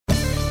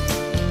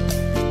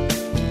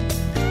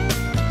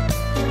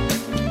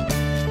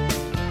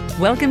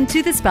Welcome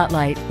to the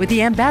Spotlight with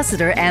the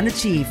Ambassador and the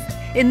Chief.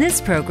 In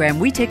this program,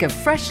 we take a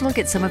fresh look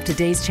at some of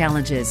today's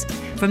challenges,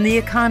 from the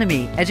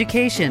economy,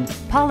 education,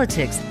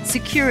 politics,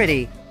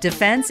 security,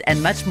 defense,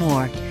 and much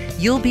more.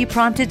 You'll be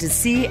prompted to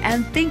see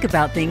and think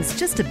about things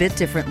just a bit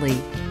differently.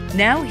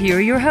 Now, here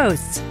are your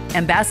hosts,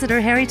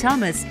 Ambassador Harry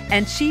Thomas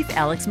and Chief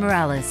Alex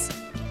Morales.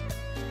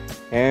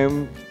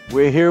 And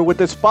we're here with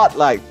the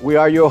Spotlight. We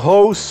are your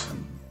hosts.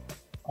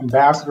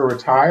 Ambassador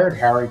retired,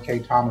 Harry K.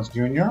 Thomas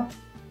Jr.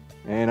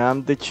 And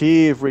I'm the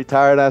Chief,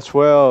 retired as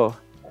well.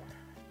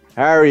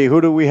 Harry,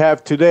 who do we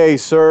have today,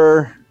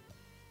 sir?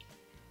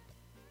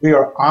 We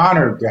are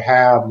honored to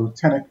have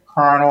Lieutenant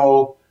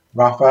Colonel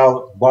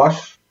Rafael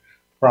Bosch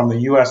from the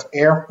U.S.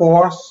 Air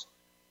Force,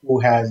 who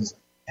has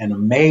an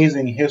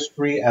amazing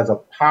history as a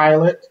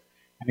pilot,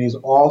 and he's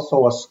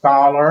also a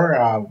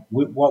scholar,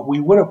 what we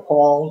would have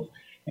called,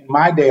 in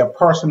my day, a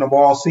person of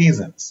all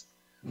seasons.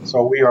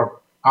 So we are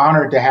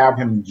honored to have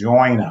him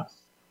join us,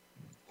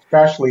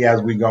 especially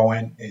as we go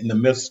in the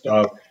midst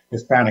of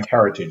Hispanic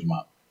Heritage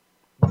Month.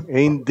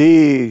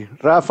 Indeed.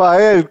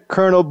 Rafael,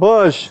 Colonel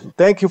Bosch,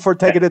 thank you for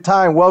taking the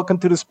time. Welcome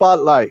to the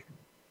Spotlight.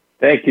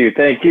 Thank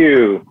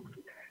you.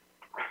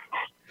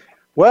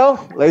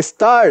 Well, let's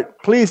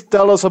start. Please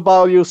tell us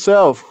about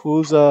yourself.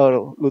 Who's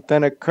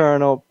Lieutenant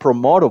Colonel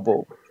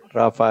Promotable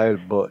Rafael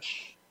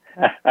Bosch?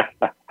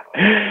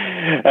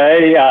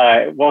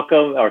 Hey,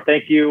 welcome, or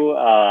thank you.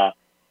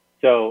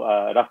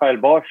 Rafael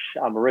Bosch,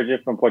 I'm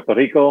originally from Puerto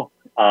Rico,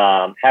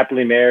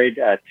 happily married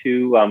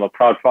I'm a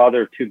proud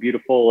father of two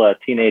beautiful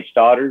teenage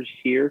daughters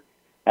here.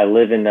 I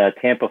live in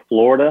Tampa,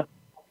 Florida.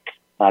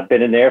 I've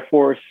been in the Air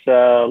Force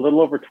a little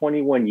over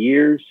 21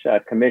 years,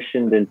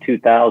 commissioned in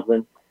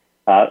 2000.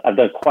 I've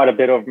done quite a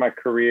bit over my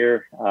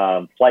career,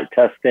 flight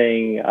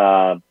testing,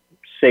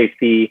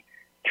 safety,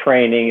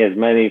 training, as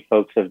many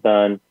folks have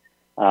done,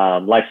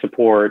 life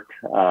support,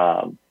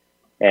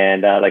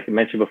 and like I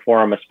mentioned before,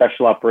 I'm a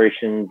special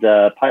operations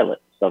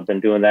pilot. So I've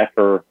been doing that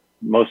for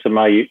most of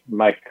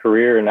my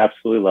career and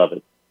absolutely love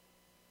it.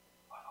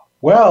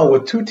 Well,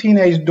 with two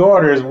teenage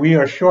daughters, we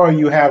are sure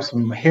you have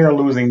some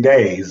hair-losing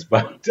days,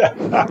 but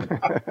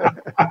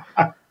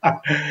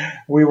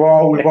we've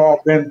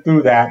all been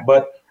through that.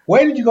 But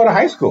where did you go to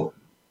high school?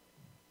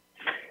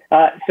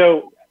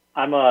 So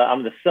I'm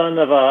the son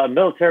of a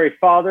military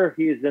father.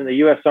 He's in the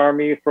U.S.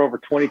 Army for over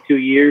 22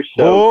 years.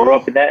 So grew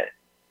up in that.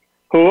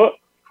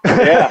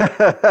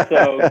 Yeah.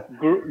 So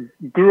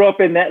grew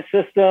up in that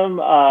system,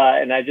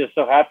 and I just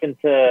so happened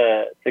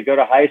to go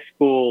to high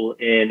school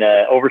in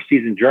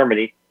overseas in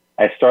Germany.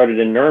 I started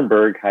in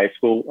Nuremberg High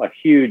School, a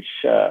huge,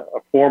 a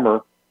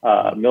former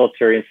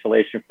military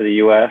installation for the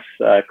U.S.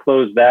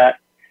 Closed that,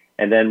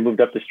 and then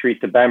moved up the street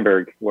to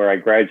Bamberg, where I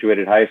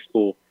graduated high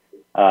school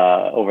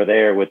over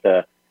there with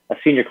a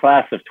senior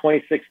class of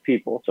 26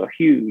 people. So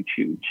huge.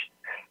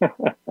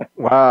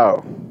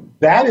 Wow.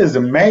 That is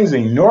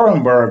amazing.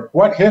 Nuremberg,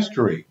 what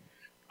history?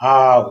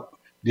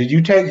 Did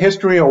you take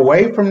history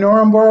away from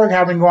Nuremberg,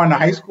 having gone to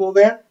high school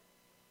there?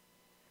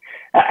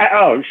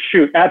 Oh,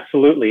 shoot.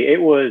 Absolutely.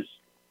 It was,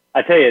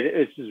 I tell you, it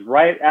was just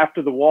right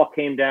after the wall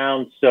came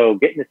down. So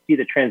getting to see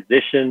the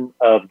transition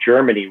of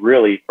Germany,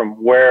 really,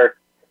 from where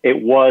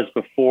it was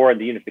before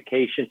the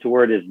unification to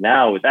where it is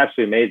now was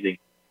absolutely amazing.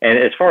 And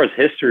as far as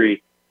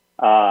history,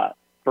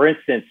 for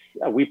instance,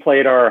 we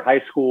played our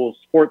high school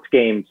sports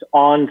games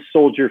on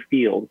Soldier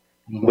Field,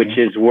 which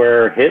is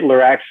where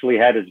Hitler actually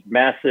had his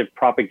massive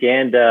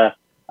propaganda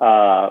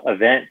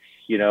events,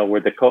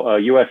 where the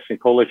U.S. and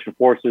coalition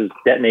forces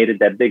detonated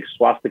that big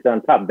swastika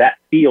on top. That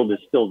field is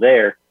still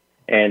there,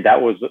 and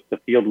that was the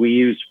field we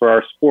used for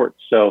our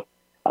sports. So,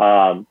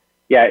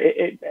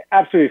 it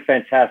absolutely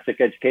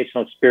fantastic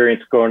educational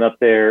experience growing up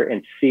there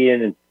and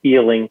seeing and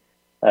feeling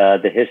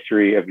the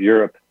history of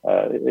Europe.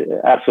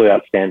 Absolutely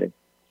outstanding.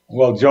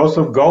 Well,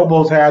 Joseph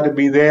Goebbels had to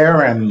be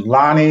there, and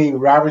Lonnie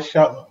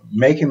Ravishell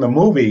making the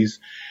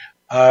movies.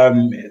 I'm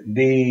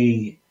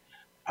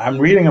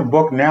reading a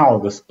book now,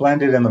 The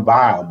Splendid and the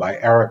Vile, by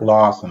Eric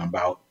Lawson,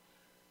 about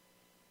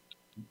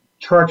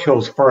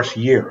Churchill's first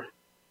year.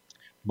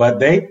 But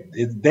they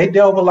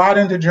delve a lot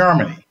into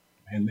Germany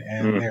and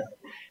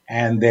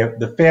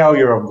the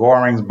failure of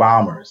Göring's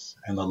bombers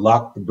and the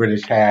luck the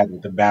British had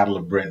with the Battle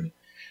of Britain.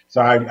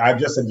 So I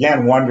just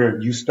again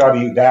wondered, you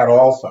studied that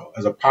also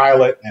as a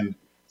pilot and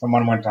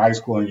someone went to high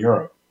school in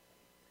Europe.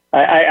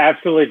 I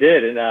absolutely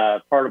did.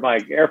 And part of my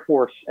Air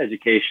Force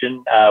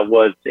education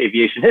was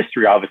aviation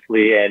history,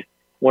 obviously. And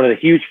one of the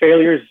huge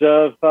failures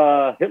of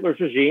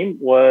Hitler's regime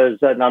was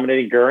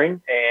nominating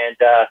Göring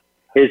and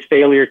his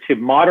failure to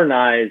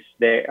modernize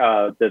the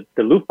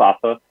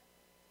Luftwaffe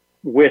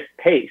with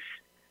pace.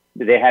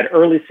 They had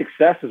early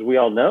success, as we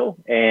all know,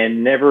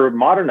 and never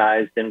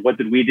modernized. And what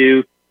did we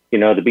do?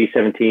 The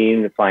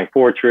B-17, the Flying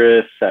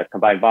Fortress,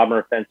 combined bomber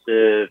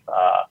offensive.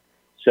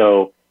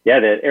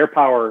 The air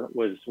power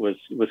was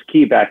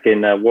key back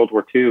in World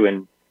War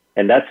II,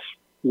 and that's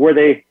where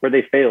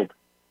they failed.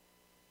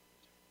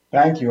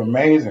 Thank you,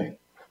 amazing.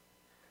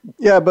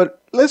 Yeah,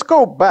 but let's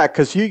go back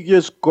because you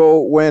just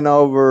went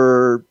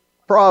over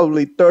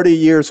probably 30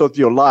 years of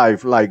your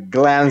life, like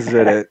glanced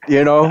at it,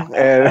 and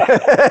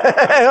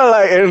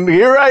and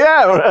here I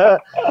am.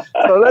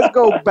 So let's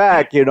go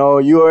back. You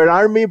were an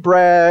Army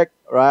brat,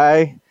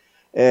 right?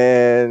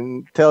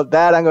 And tell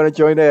Dad I'm going to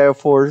join the Air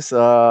Force.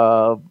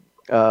 How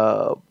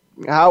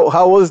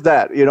was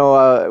that?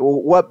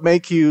 What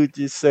make you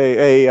just say,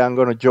 "Hey, I'm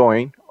going to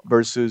join,"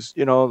 versus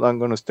I'm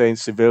going to stay in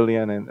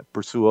civilian and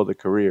pursue other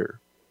career?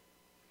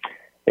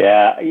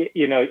 Yeah,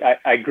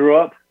 I grew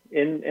up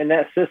in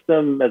that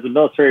system as a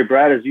military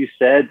brat, as you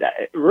said.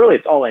 Really,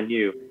 it's all I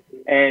knew,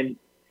 and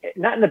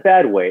not in a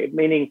bad way.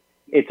 Meaning,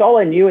 it's all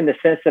I knew in the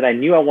sense that I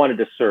knew I wanted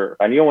to serve.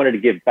 I knew I wanted to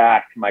give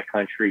back to my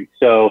country.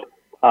 So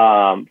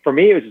for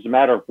me, it was just a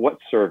matter of what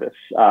service.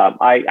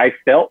 I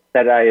felt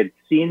that I had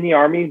seen the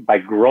Army by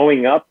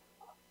growing up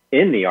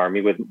in the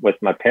Army with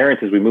my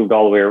parents as we moved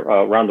all the way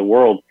around the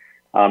world.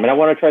 And I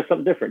want to try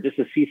something different, just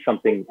to see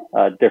something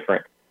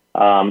different.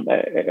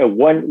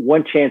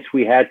 One chance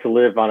we had to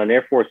live on an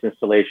Air Force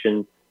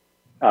installation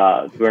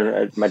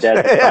during my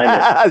dad's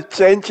assignment.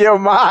 Change your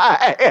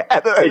mind.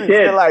 It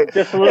did,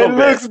 just a little bit.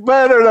 It looks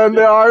better than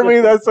the Army,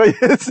 that's what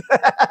you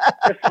said.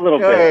 Just a little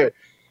bit.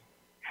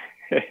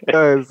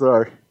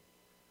 Sorry.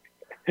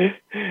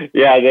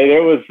 Yeah,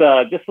 there was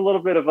just a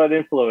little bit of an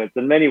influence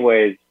in many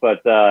ways,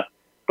 but yeah,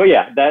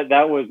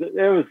 it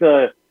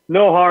was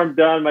no harm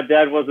done. My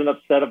dad wasn't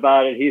upset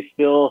about it. He's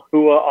still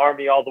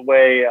Army all the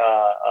way,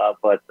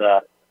 but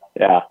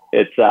yeah,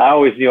 I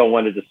always knew I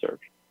wanted to serve.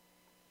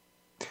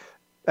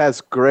 That's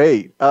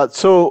great.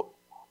 So,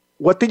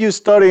 what did you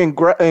study in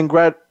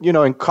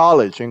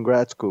college, in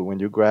grad school when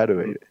you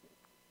graduated?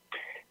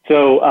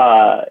 So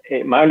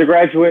my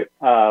undergraduate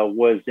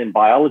was in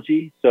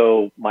biology.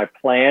 So my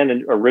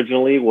plan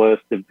originally was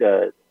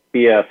to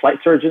be a flight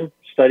surgeon,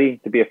 study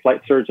to be a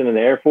flight surgeon in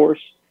the Air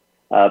Force.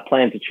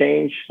 Plan to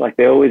change like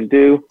they always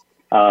do.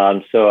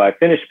 So I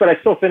finished, but I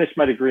still finished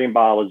my degree in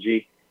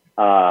biology.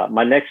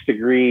 My next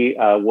degree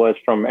was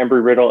from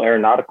Embry-Riddle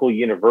Aeronautical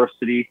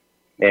University,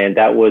 and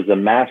that was a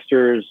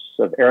Master's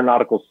of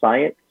Aeronautical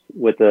Science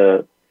with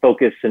a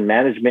focus in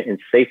management and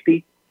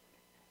safety.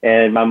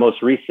 And my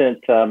most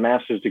recent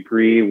master's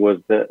degree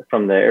was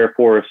from the Air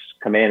Force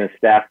Command and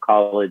Staff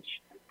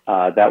College.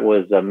 That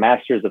was a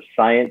Master's of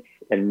Science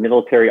and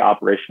Military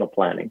Operational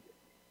Planning.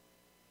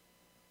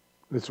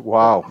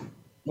 Wow.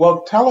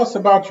 Well, tell us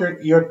about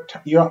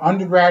your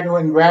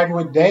undergraduate and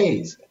graduate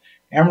days.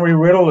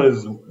 Embry-Riddle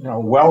is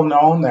well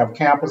known. They have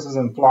campuses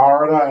in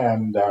Florida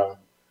and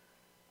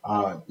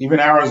even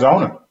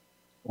Arizona.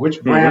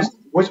 Which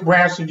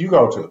branch did you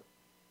go to?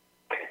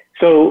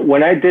 So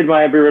when I did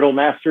my Embry-Riddle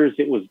Masters,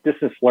 it was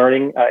distance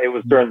learning. It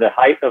was during the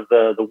height of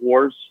the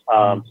wars.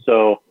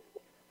 So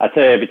I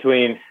tell you,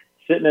 between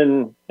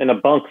sitting in a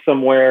bunk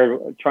somewhere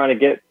trying to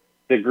get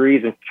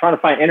degrees and trying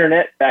to find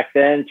internet back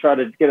then, try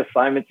to get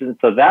assignments. And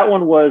so that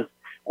one was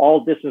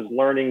all distance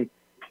learning,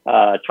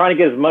 trying to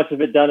get as much of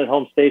it done at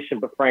home station,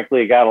 but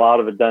frankly, I got a lot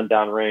of it done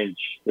downrange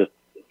just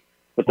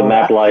with the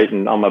map light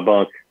and on my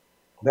bunk.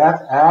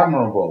 That's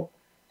admirable.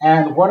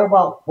 And what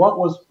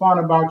was fun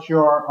about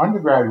your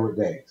undergraduate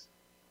days?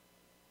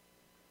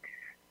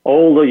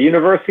 Oh, the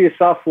University of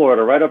South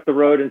Florida, right up the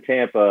road in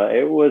Tampa.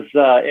 It was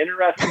an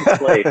interesting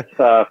place,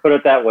 put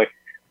it that way.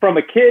 From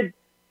a kid,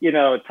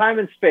 time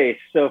and space.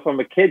 So from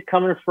a kid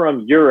coming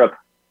from Europe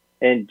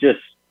and just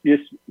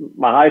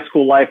my high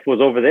school life was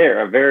over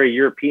there, a very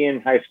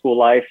European high school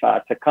life,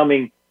 to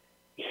coming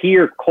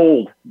here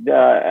cold,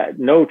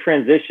 no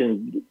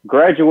transition,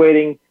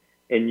 graduating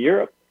in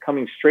Europe,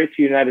 coming straight to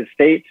the United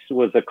States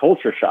was a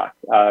culture shock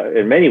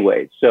in many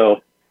ways.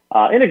 So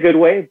in a good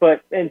way,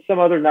 but in some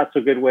other not so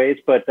good ways.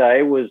 But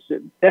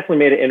it definitely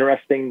made it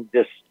interesting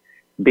just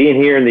being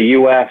here in the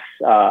U.S.,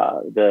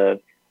 the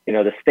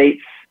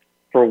States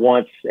for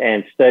once,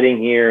 and studying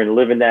here and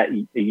living that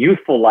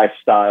youthful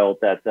lifestyle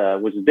that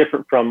was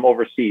different from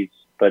overseas.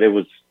 But it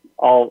was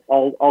all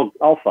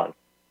fun.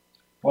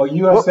 Well,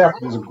 USF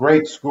is a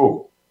great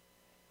school,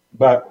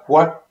 but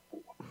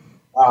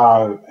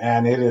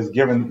and it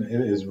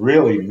is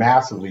really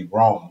massively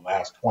grown in the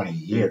last 20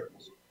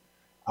 years.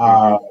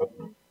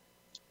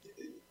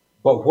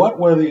 But what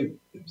were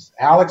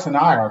Alex and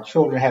our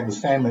children had the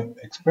same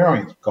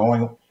experience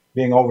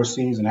being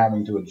overseas and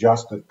having to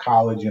adjust to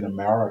college in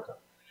America.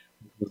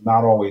 It was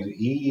not always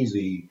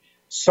easy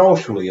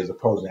socially as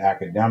opposed to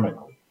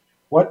academically.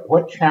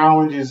 What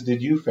challenges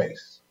did you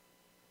face?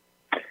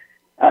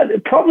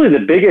 Probably the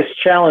biggest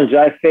challenge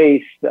I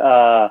faced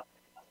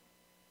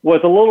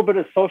was a little bit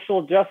of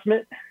social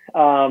adjustment.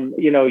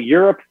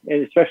 Europe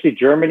and especially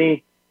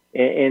Germany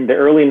in the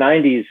early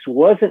 90s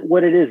wasn't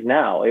what it is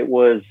now. It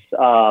was,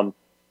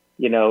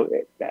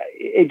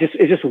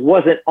 it just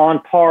wasn't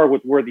on par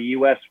with where the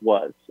U.S.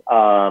 was,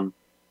 and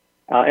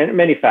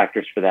many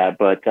factors for that.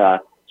 But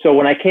so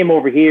when I came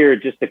over here,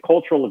 just the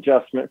cultural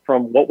adjustment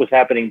from what was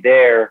happening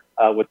there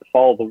with the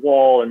fall of the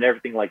wall and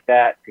everything like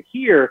that to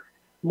here,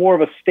 more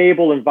of a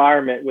stable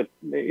environment with,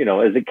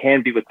 as it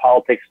can be with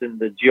politics and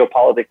the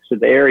geopolitics of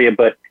the area,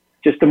 but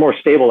just a more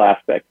stable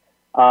aspect.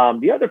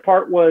 The other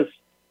part was,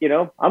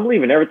 I'm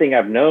leaving everything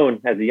I've known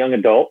as a young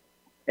adult,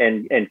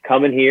 and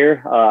coming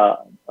here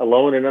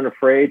alone and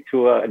unafraid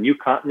to a new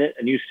continent,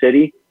 a new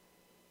city.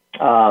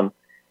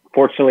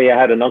 Fortunately, I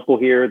had an uncle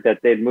here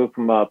that they'd moved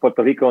from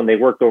Puerto Rico, and they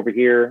worked over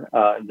here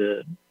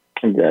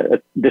in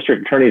the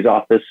district attorney's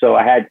office. So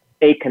I had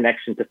a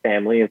connection to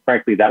family, and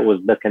frankly, that was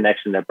the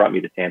connection that brought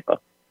me to Tampa.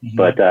 Mm-hmm.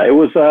 But it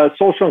was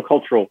social and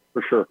cultural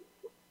for sure.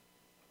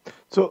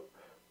 So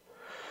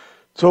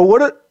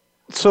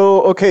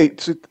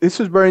this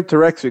is very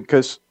interesting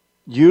because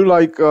you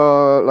like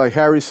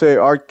Harry said,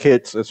 are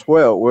kids as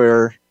well,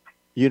 where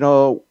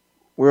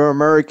we're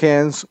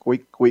Americans.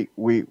 We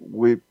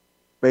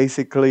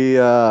basically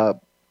I'll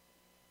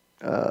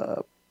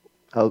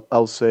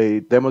say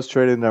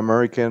demonstrating the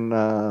American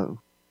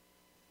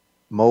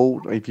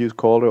mode, if you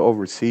call it,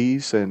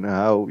 overseas, and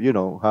how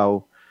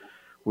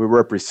we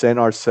represent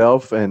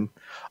ourselves, and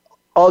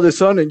all of a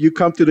sudden you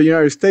come to the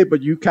United States,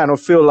 but you kind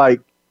of feel like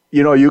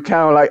you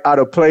kind of like out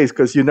of place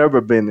because you've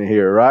never been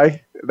here,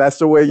 right? That's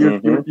the way you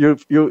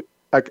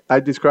I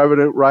described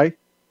it, right?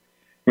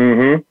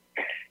 Mm-hmm.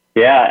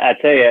 Yeah, I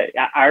tell you,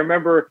 I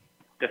remember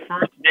the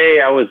first day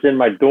I was in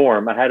my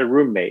dorm. I had a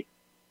roommate,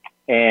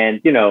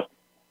 and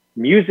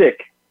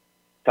music.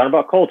 Talking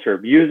about culture,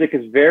 music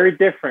is very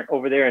different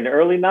over there. In the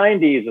early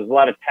 '90s, there's a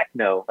lot of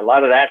techno, a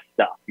lot of that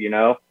stuff,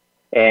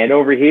 And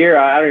over here,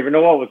 I don't even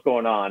know what was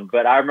going on,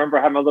 but I remember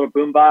having a little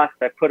boombox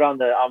I put on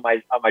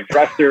my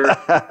dresser,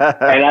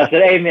 and I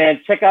said, "Hey man,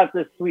 check out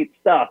this sweet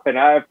stuff." And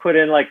I put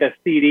in like a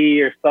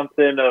CD or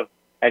something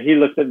and he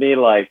looked at me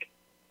like,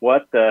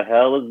 "What the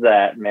hell is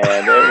that, man?"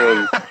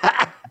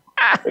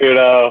 It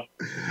was,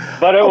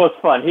 but it was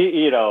fun.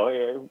 We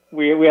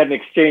had an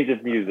exchange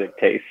of music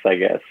tastes, I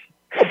guess.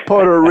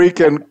 Puerto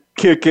Rican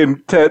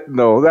kicking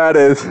techno. That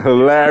is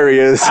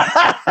hilarious.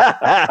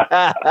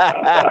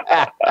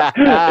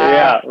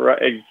 Yeah,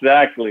 right,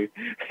 exactly.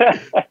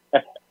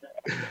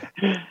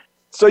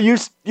 So you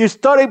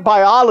studied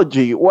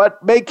biology.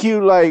 What make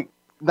you like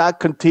not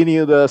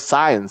continue the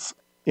science?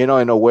 In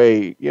a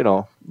way,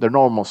 the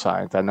normal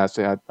science. And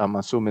I'm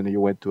assuming that you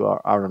went to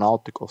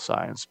aeronautical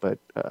science, but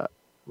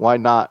why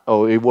not?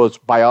 Oh, it was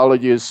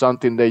biology is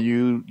something that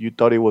you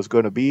thought it was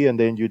going to be, and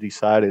then you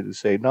decided to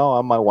say, no,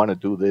 I might want to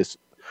do this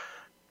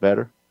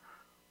better.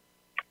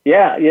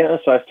 Yeah.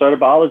 So I started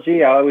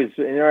biology. I was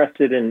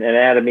interested in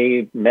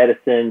anatomy,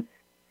 medicine,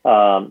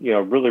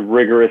 really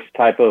rigorous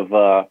type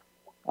of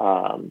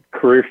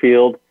career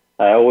field.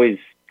 I always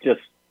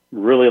just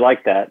really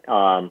liked that.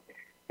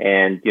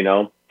 And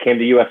came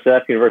to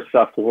USF, University of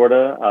South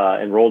Florida,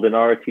 enrolled in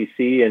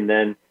ROTC, and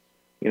then,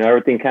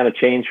 everything kind of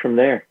changed from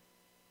there.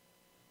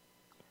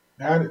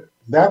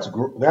 That's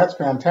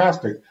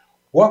fantastic.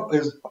 What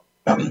is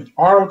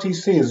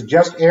ROTC? Is it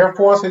just Air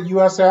Force at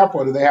USF,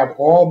 or do they have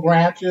all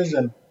branches?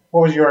 And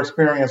what was your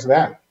experience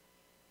there?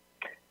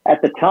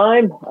 At the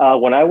time,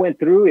 when I went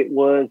through, it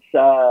was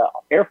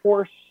Air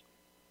Force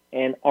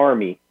and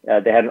Army.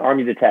 They had an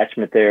Army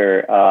detachment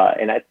there,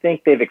 and I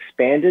think they've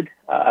expanded.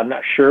 I'm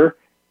not sure,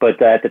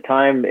 but at the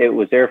time, it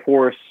was Air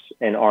Force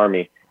and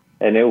Army,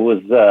 and it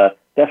was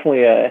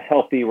definitely a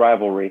healthy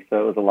rivalry,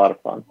 so it was a lot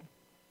of fun.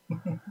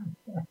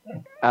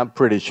 I'm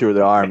pretty sure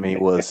the Army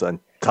was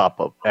on top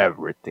of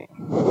everything.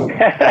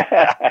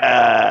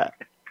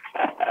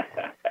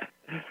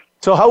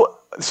 So how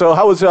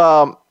was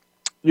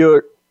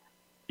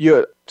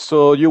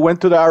so you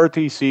went to the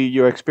ROTC,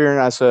 your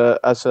experience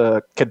as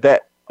a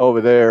cadet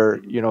over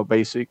there,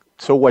 basic.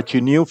 So what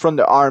you knew from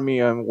the Army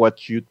and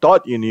what you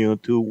thought you knew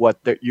to what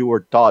you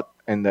were taught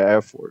in the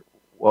Air Force,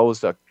 what was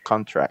the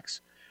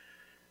contracts?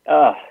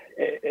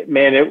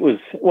 Man, it was,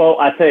 well,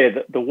 I tell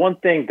you, the one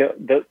thing,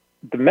 the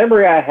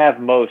memory I have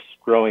most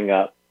growing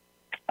up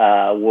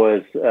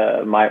was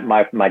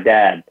my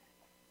dad.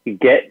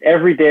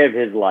 Every day of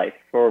his life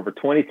for over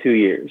 22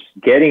 years,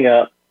 getting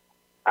up,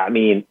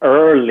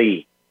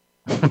 early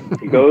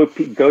to go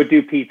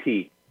do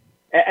PT.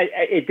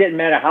 It didn't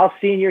matter how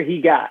senior he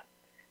got.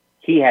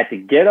 He had to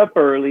get up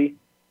early,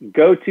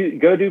 go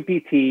do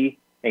PT,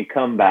 and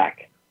come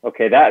back.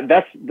 Okay,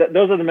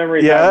 those are the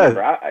memories I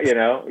remember.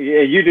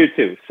 You do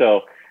too.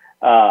 So,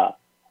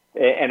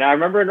 and I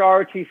remember in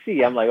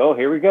ROTC, I'm like, oh,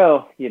 here we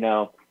go.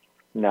 No,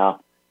 it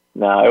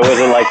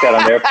wasn't like that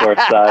on the Air Force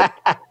side.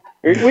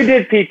 We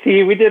did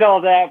PT, we did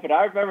all that, but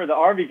I remember the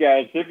Army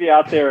guys, they'd be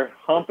out there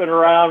humping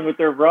around with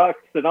their rucks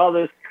and all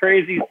this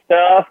crazy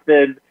stuff,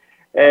 and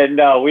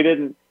no, we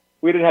didn't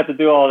have to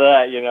do all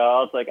that. I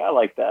was like, I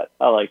like that.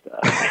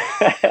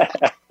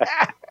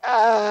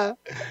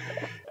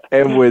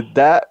 And with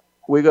that,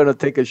 we're going to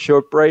take a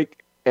short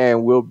break,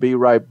 and we'll be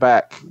right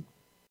back.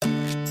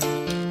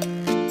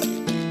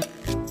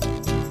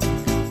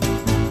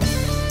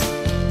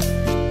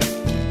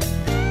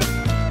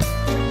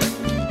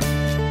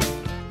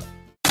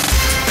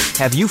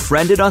 Have you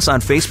friended us on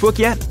Facebook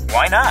yet?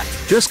 Why not?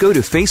 Just go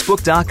to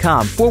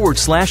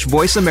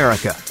facebook.com/Voice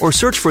America or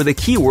search for the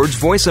keywords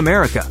Voice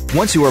America.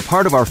 Once you are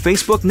part of our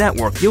Facebook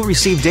network, you'll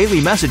receive daily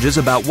messages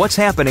about what's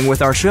happening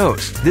with our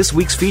shows, this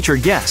week's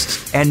featured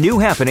guests, and new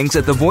happenings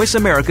at the Voice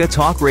America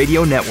Talk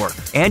Radio Network.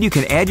 And you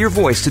can add your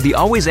voice to the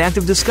always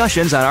active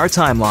discussions on our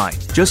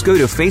timeline. Just go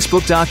to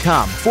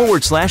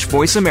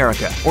facebook.com/Voice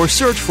America or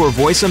search for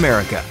Voice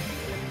America.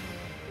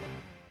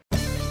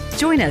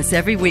 Join us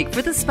every week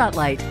for the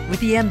Spotlight with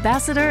the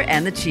Ambassador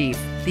and the Chief.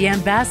 The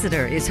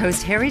Ambassador is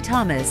host Harry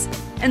Thomas,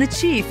 and the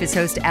Chief is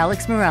host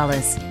Alex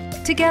Morales.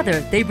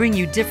 Together, they bring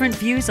you different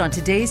views on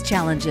today's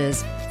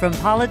challenges, from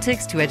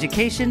politics to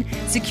education,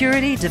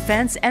 security,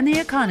 defense, and the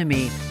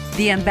economy.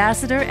 The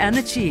Ambassador and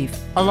the Chief,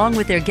 along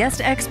with their guest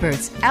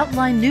experts,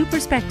 outline new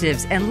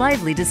perspectives and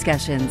lively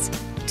discussions.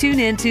 Tune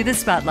in to the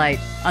Spotlight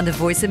on the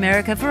Voice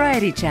America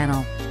Variety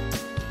Channel.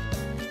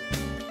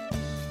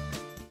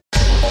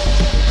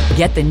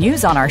 Get the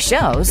news on our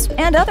shows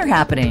and other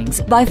happenings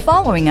by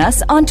following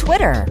us on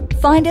Twitter.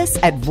 Find us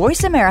at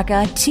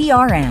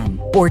VoiceAmericaTRN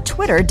or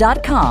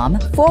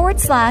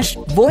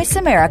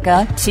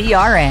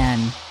twitter.com/VoiceAmericaTRN.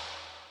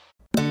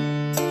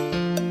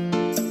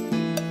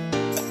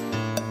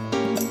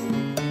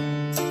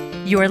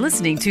 You are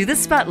listening to The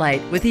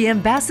Spotlight with the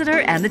Ambassador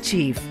and the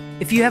Chief.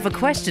 If you have a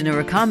question or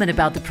a comment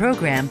about the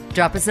program,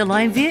 drop us a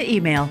line via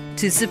email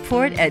to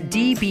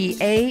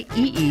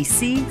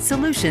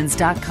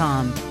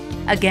support@dbaeecsolutions.com.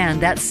 Again,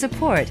 that's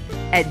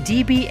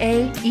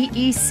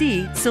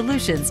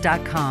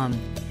support@dbaeecsolutions.com.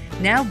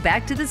 Now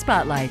back to the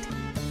Spotlight.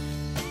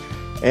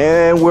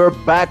 And we're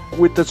back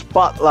with the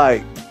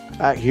Spotlight.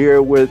 Out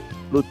here with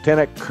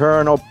Lieutenant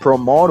Colonel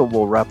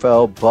Promotable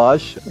Rafael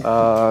Bosch,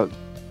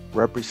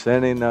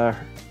 representing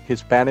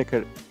Hispanic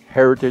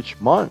Heritage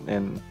Month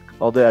and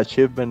all the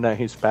achievement that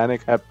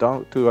Hispanic have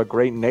done to a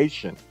great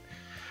nation.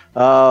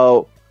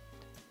 Rafa,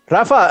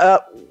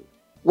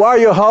 what are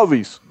your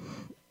hobbies?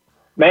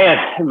 Man,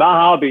 my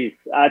hobbies,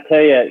 I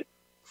tell you,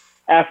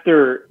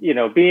 after,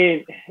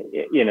 being,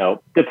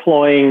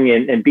 deploying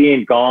and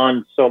being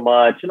gone so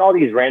much and all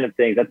these random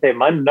things, I'd say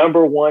my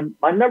number one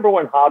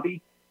hobby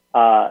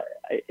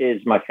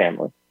is my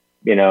family.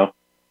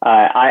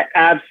 I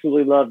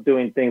absolutely love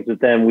doing things with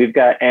them. We've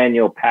got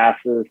annual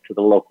passes to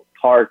the local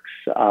parks.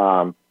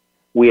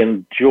 We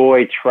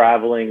enjoy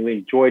traveling. We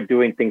enjoy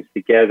doing things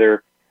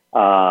together.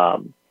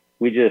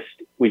 We just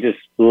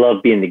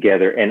love being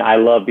together, and I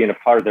love being a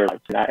part of their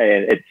lives.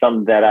 And it's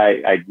something that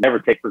I never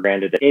take for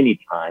granted at any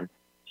time.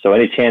 So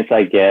any chance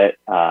I get,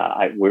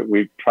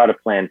 we try to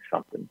plan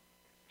something.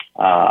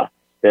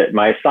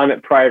 My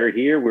assignment prior to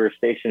here, we were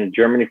stationed in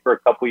Germany for a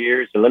couple of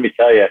years, and let me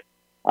tell you,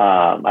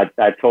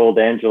 I told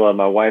Angela,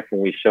 my wife,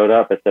 when we showed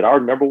up, I said our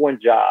number one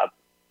job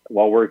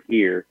while we're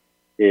here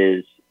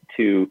is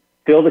to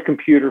fill the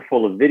computer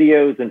full of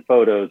videos and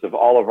photos of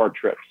all of our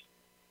trips.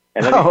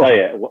 And let me tell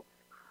you.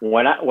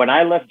 When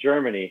I left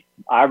Germany,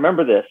 I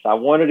remember this. I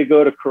wanted to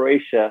go to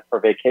Croatia for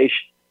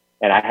vacation,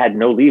 and I had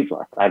no leave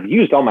left. I've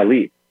used all my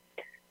leave.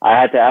 I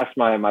had to ask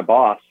my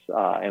boss,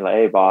 and like,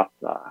 hey, boss,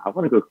 I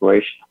want to go to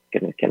Croatia.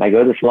 Can I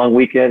go this long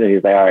weekend? And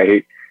he's like, all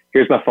right,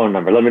 here's my phone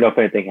number. Let me know if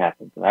anything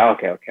happens. I'm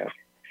like, okay.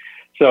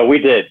 So we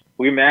did.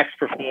 We max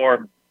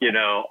performed,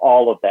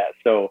 all of that.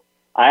 So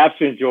I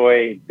absolutely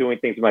enjoy doing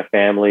things with my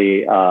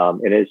family,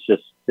 and it's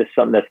just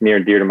something that's near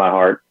and dear to my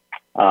heart.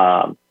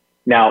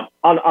 Now,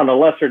 on a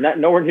lesser,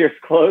 nowhere near as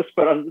close,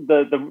 but on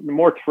the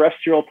more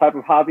terrestrial type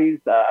of hobbies,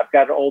 I've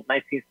got an old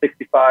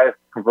 1965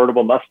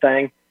 convertible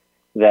Mustang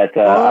that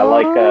I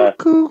like.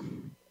 Cool.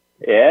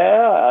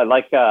 Yeah, I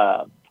like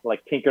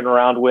tinkering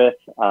around with.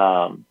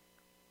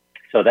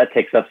 So that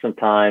takes up some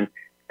time.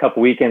 A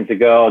couple weekends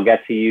ago, I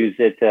got to use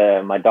it.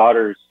 My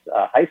daughter's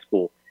high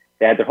school,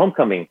 they had their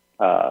homecoming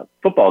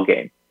football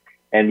game,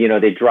 and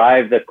they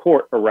drive the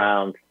court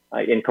around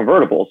in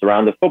convertibles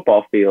around the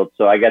football field.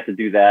 So I got to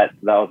do that. So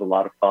that was a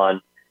lot of fun.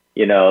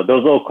 Those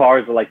little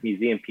cars are like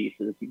museum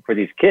pieces for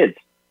these kids.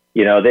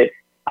 I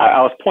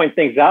was pointing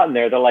things out in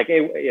there. They're like,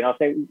 hey,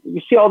 saying,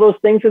 you see all those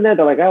things in there?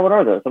 They're like, oh, what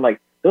are those? I'm like,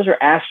 those are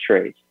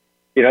ashtrays.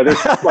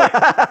 There's like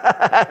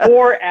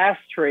 4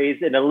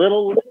 ashtrays in a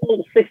little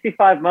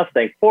 65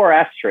 Mustang, 4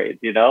 ashtrays,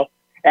 It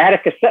had a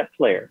cassette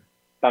player.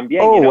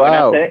 También,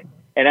 wow.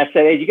 And I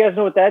said, hey, do you guys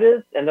know what that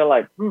is? And they're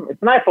like,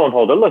 it's an iPhone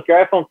holder. Look,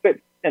 your iPhone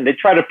fits. And they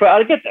try to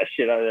get that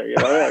shit out of there,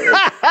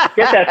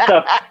 get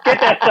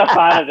that stuff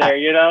out of there,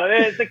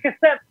 It's a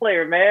cassette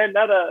player, man,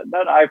 not an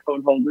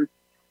iPhone holder.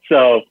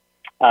 So,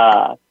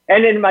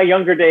 and in my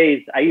younger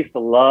days, I used to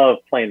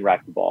love playing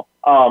racquetball.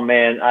 Oh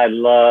man, I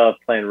love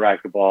playing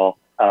racquetball.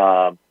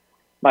 My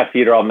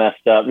feet are all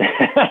messed up.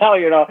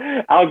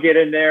 I'll get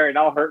in there and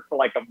I'll hurt for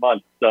like a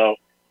month. So,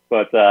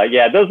 but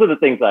yeah, those are the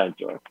things I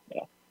enjoy.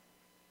 Yeah.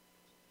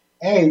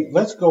 Hey,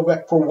 let's go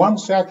back for 1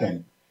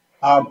 second.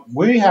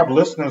 We have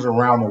listeners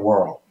around the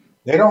world.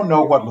 They don't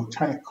know what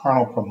Lieutenant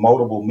Colonel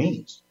Promotable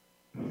means.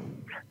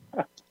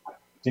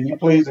 Can you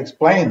please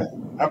explain that?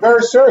 I'm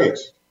very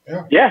serious.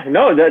 Yeah,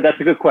 no, that's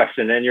a good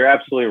question, and you're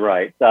absolutely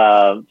right.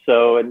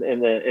 So in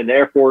the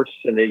Air Force,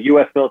 in the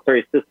U.S.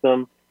 military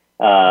system,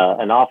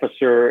 An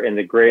officer in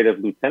the grade of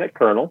lieutenant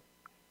colonel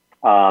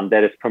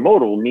that is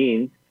promotable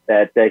means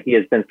that he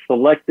has been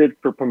selected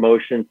for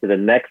promotion to the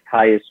next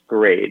highest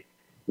grade,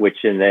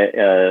 which in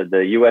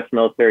the U.S.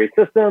 military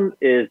system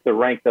is the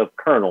rank of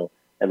colonel,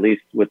 at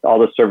least with all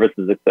the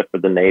services except for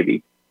the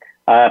Navy.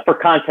 For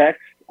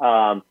context,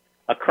 a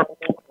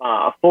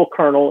full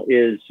colonel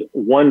is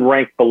one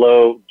rank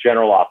below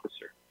general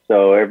officer.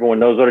 So everyone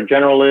knows what a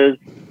general is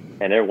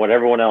and what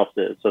everyone else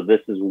is. So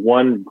this is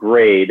one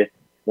grade,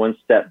 one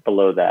step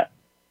below that.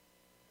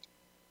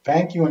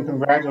 Thank you and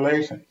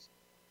congratulations.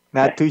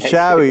 Not too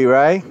shabby,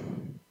 right?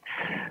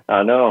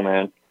 I know,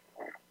 man.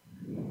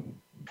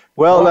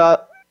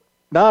 Well,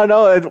 no,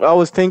 I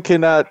was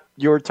thinking that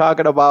you were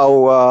talking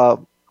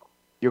about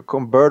your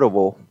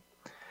convertible.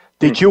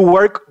 Did you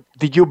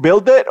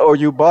build it, or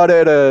you bought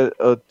it?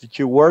 Did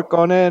you work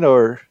on it,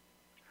 or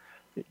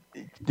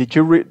did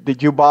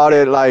you bought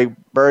it like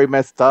very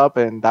messed up,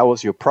 and that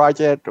was your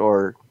project,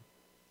 or?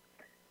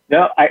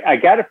 No, I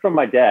got it from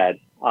my dad.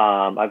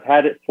 I've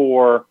had it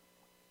for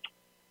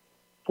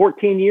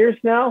 14 years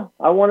now,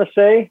 I want to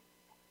say.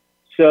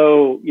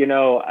 So,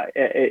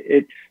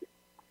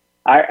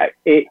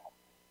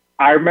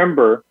 I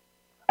remember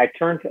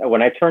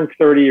when I turned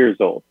 30 years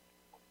old,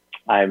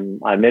 I'm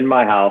in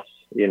my house,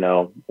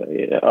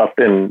 up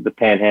in the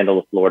panhandle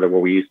of Florida where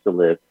we used to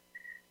live.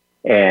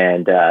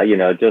 And,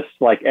 just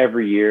like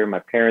every year, my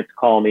parents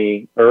call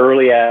me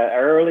early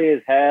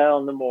as hell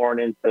in the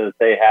morning to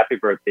say happy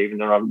birthday, even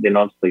though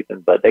I'm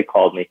sleeping, but they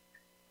called me.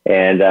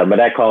 And my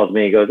dad calls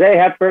me, he goes, "Hey,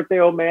 happy birthday,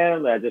 old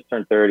man." I just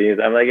turned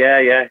 30. I'm like,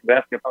 yeah,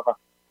 Papa.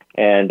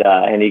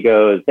 And he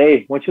goes,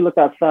 "Hey, why don't you look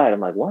outside?" I'm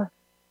like, "What?"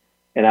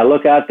 And I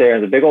look out there,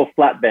 and the big old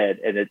flatbed,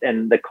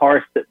 and the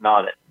car's sitting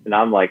on it. And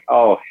I'm like,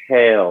 "Oh,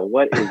 hell,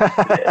 what is this?"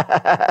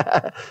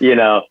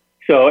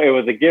 So it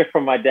was a gift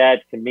from my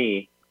dad to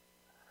me.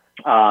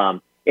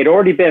 It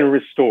already been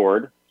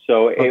restored.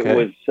 So it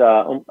was,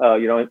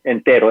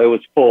 entero. It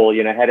was full,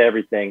 had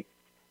everything.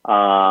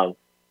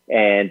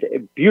 And a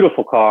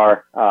beautiful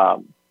car. I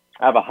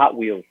have a Hot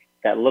Wheels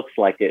that looks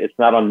like it. It's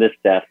not on this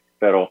desk,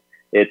 but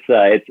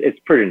it's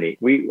pretty neat.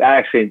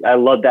 I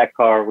love that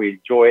car. We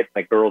enjoy it.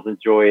 My girls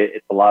enjoy it.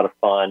 It's a lot of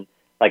fun.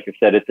 Like I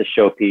said, it's a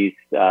showpiece,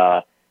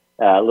 a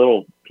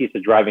little piece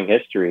of driving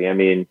history. I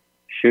mean,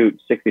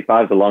 shoot,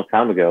 65 is a long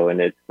time ago,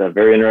 and it's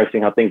very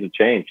interesting how things have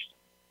changed.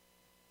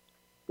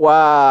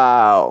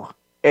 Wow.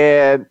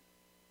 And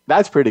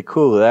that's pretty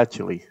cool,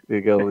 actually, to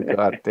go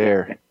out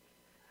there.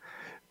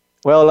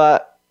 Well,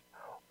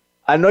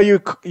 I know you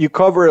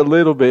cover a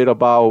little bit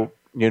about,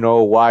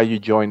 why you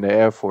joined the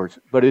Air Force,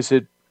 but is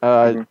it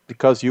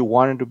because you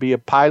wanted to be a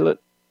pilot?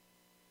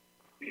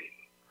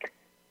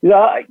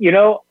 I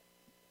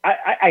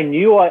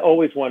knew I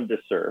always wanted to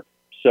serve.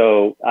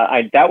 So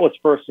that was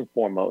first and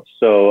foremost.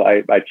 So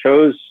I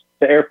chose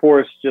the Air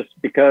Force just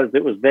because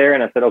it was there,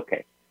 and I said,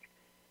 okay.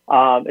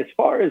 As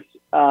far as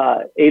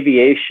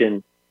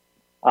aviation,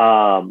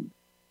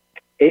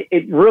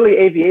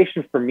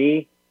 aviation for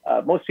me,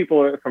 most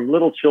people are from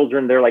little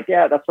children. They're like,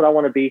 yeah, that's what I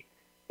want to be.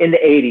 In the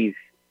 80s,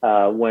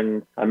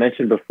 when I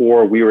mentioned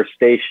before, we were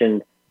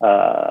stationed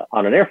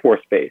on an Air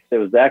Force base. It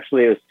was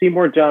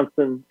Seymour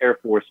Johnson Air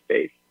Force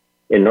Base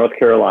in North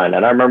Carolina.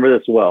 And I remember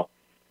this well.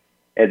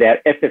 And they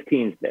had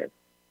F-15s there.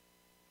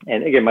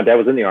 And again, my dad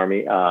was in the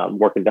Army,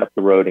 working up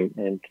the road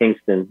in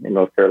Kingston in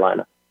North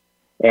Carolina.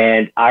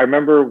 And I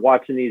remember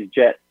watching these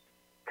jets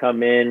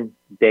come in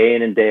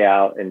and day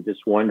out and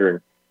just wondering.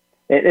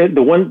 And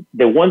the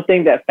one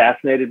thing that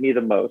fascinated me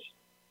the most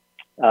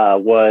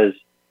was,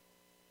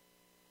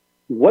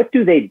 what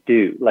do they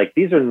do? Like,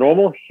 these are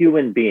normal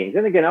human beings.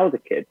 And again, I was a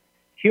kid.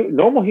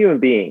 Normal human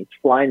beings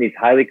flying these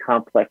highly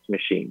complex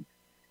machines.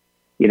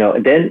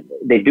 And then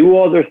they do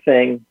all their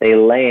thing, they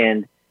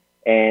land,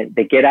 and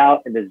they get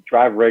out and just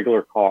drive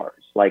regular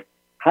cars. Like,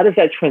 how does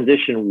that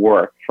transition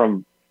work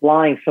from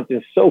flying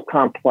something so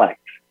complex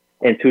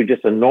into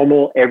just a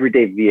normal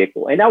everyday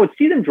vehicle? And I would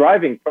see them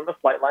driving from the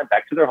flight line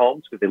back to their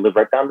homes, because they live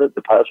right down the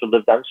pilots would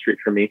live down the street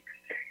from me.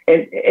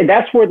 And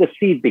that's where the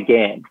seed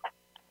began.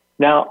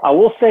 Now, I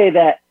will say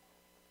that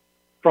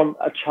from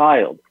a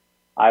child,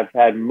 I've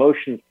had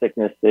motion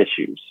sickness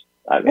issues.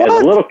 As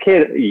a little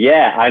kid,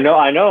 yeah, I know.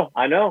 I know.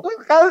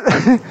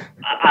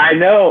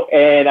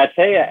 And I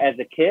tell you, as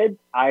a kid,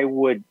 I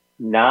would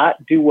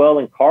not do well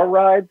in car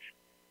rides.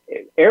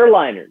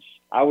 Airliners,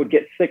 I would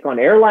get sick on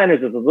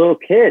airliners as a little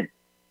kid.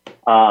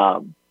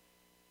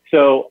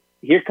 So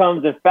here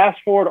comes, and fast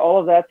forward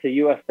all of that to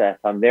USF.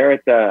 I'm there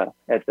at the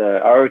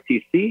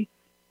ROTC.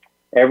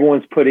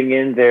 Everyone's putting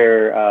in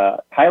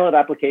their pilot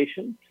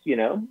applications.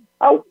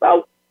 I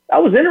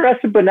was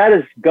interested, but not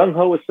as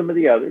gung-ho as some of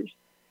the others.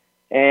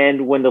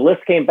 And when the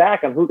list came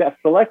back on who got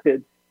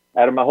selected,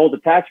 out of my whole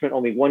detachment,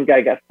 only one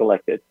guy got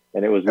selected,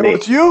 and it was me. It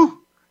was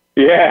you?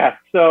 Yeah.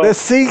 So the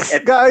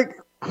sixth guy?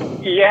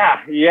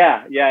 Yeah.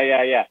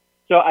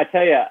 So I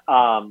tell you,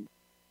 a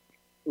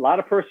lot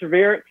of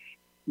perseverance,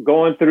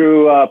 going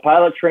through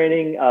pilot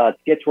training to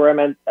get to where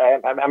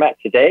I'm at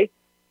today.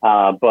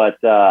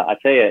 But I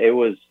tell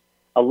you,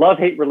 a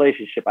love-hate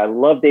relationship. I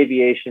loved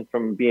aviation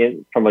from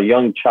a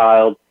young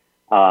child,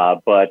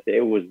 but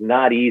it was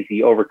not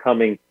easy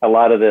overcoming a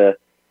lot of the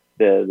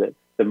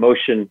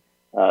motion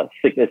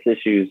sickness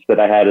issues that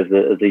I had as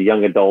a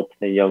young adult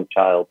and a young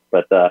child.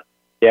 But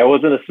it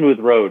wasn't a smooth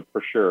road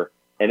for sure,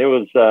 and it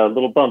was a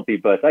little bumpy.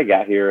 But I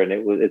got here, and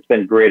it's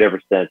been great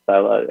ever since.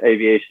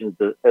 Aviation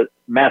is a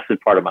massive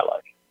part of my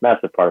life.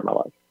 Massive part of my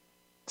life.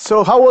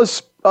 So how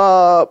was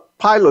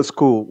pilot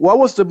school? What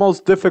was the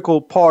most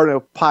difficult part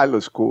of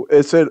pilot school?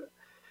 Is it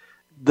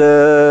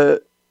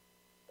the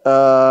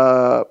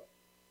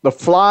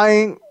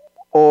flying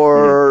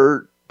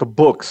or the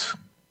books?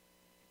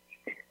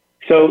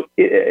 So,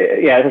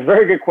 it's a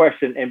very good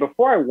question. And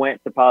before I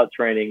went to pilot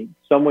training,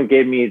 someone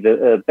gave me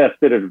the best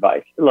bit of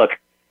advice. Look,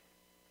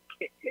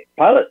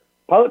 pilot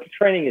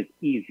training is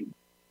easy.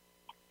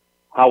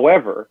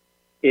 However,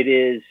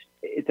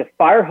 it's a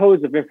fire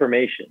hose of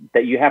information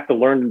that you have to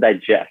learn and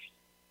digest.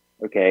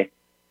 Okay.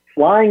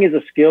 Flying is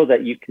a skill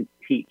that you can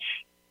teach.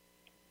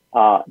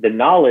 The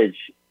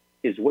knowledge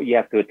is what you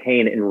have to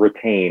attain and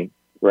retain.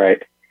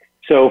 Right.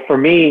 So for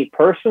me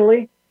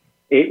personally,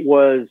 it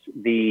was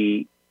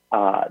the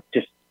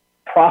just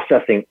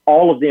processing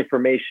all of the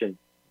information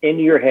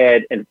into your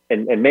head and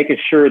making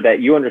sure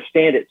that you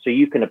understand it so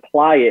you can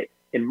apply it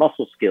in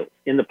muscle skills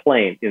in the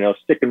plane,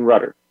 stick and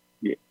rudder,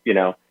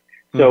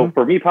 So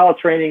for me, pilot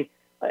training,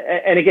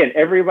 and again,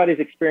 everybody's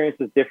experience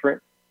is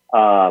different.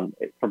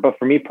 But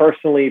for me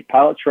personally,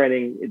 pilot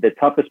training, the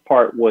toughest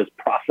part was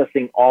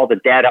processing all the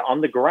data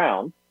on the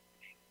ground,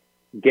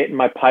 getting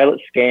my pilot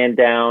scan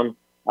down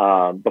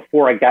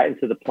before I got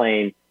into the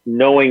plane,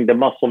 knowing the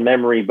muscle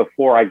memory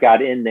before I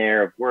got in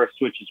there of where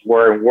switches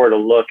were and where to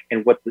look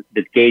and what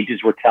the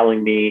gauges were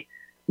telling me,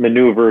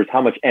 maneuvers,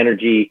 how much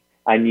energy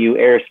I knew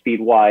airspeed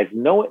wise.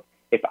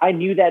 If I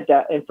knew that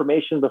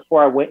information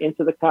before I went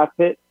into the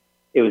cockpit,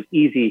 it was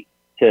easy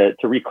to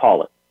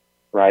recall it,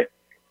 right?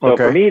 So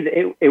for me,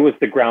 it was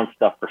the ground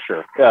stuff for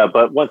sure.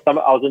 But once I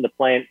was in the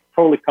plane,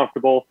 totally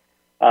comfortable.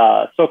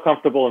 So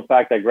comfortable, in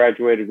fact, I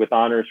graduated with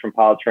honors from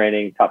pilot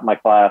training, top of my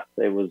class.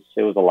 It was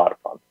a lot of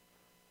fun.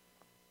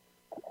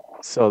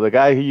 So the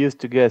guy who used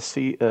to get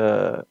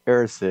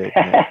airsick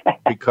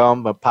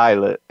become a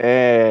pilot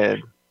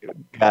and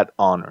got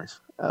honors.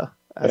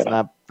 That's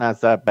not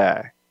that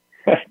bad.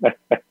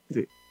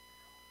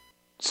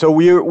 So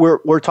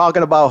we're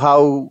talking about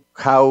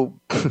how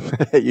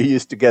you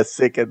used to get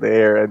sick in the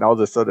air, and all of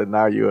a sudden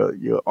now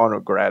you're honor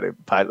grad in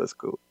pilot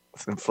school,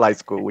 in flight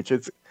school, which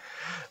is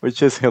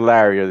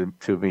hilarious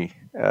to me.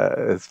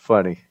 It's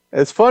funny.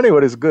 It's funny,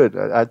 but it's good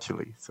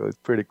actually. So it's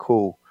pretty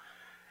cool.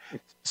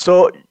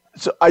 So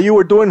you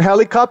were doing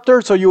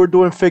helicopters, or you were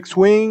doing fixed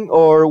wing,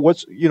 or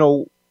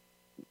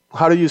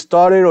how did you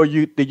start it, or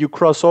did you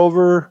cross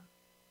over?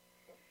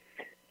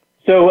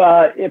 So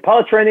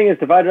pilot training is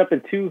divided up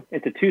into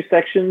two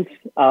sections,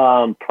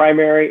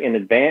 primary and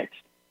advanced.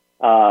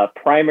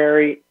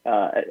 Primary,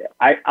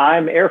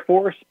 I'm Air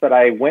Force, but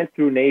I went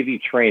through Navy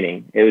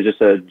training. It was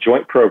just a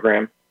joint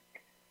program.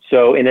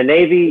 So in the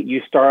Navy,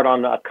 you start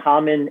on a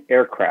common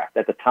aircraft.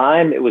 At the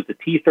time, it was the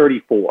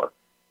T-34,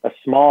 a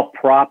small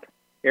prop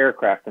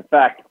aircraft. In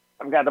fact,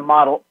 I've got the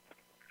model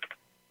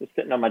just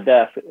sitting on my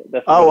desk.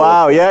 Oh,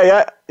 wow.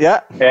 Yeah.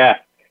 Yeah.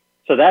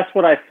 So that's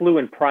what I flew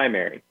in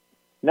primary.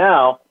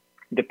 Now,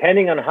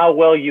 depending on how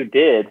well you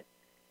did,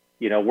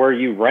 where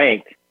you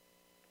ranked,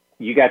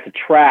 you got to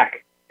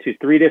track to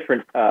three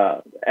different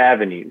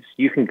avenues.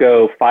 You can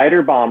go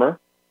fighter bomber,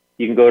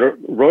 you can go to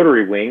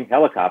rotary wing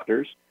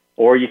helicopters,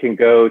 or you can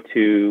go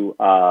to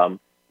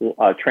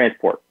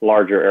transport,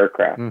 larger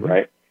aircraft,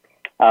 right?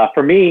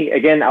 For me,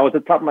 again, I was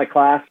at the top of my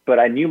class, but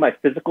I knew my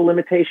physical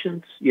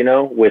limitations,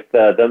 with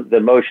the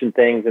motion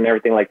things and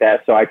everything like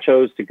that. So I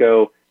chose to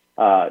go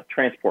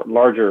transport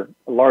larger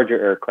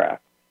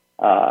aircraft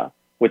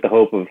with the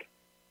hope of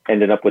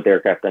ending up with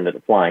aircraft ended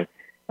up flying.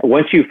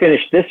 Once you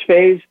finish this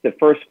phase, the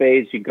first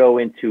phase, you go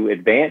into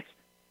advanced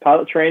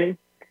pilot training.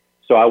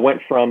 So I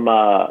went from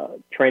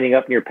training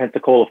up near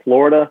Pensacola,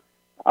 Florida,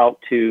 out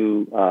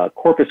to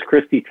Corpus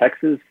Christi,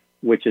 Texas,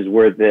 which is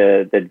where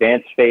the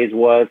advanced phase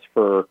was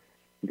for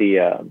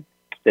the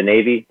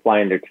Navy,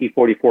 flying their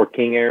T-44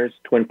 King Airs,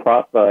 twin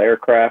prop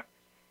aircraft.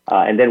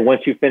 And then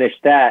once you finish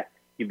that,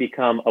 you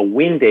become a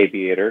winged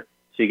aviator.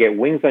 So you get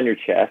wings on your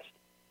chest,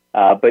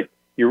 but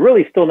you're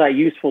really still not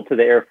useful to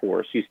the Air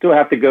Force. You still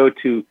have to go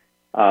to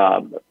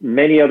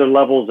many other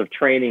levels of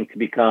training to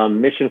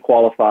become mission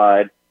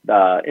qualified,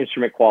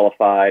 instrument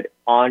qualified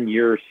on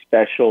your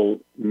special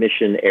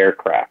mission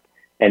aircraft.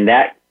 And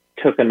that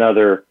took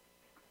a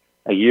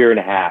year and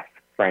a half,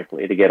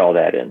 frankly, to get all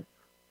that in.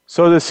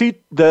 So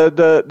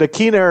the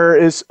King Air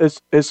is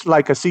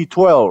like a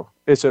C-12.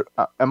 Is it?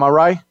 Am I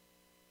right?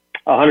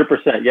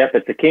 100%. Yep,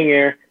 it's a King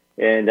Air,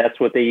 and that's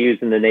what they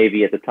used in the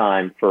Navy at the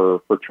time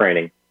for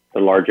training the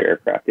larger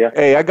aircraft. Yeah.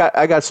 Hey, I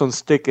got some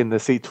stick in the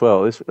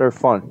C-12. They're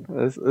fun.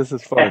 This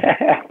is fun.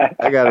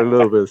 I got a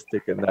little bit of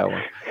stick in that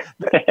one.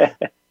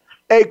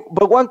 Hey,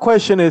 but one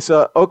question is,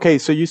 okay,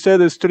 so you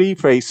said there's three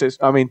phases.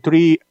 I mean,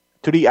 three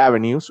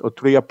avenues or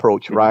three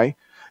approach, right?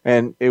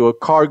 and it will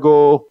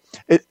cargo.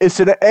 Is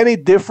it any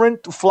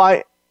different to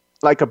fly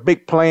like a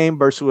big plane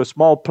versus a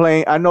small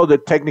plane? I know the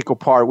technical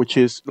part, which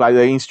is like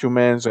the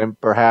instruments and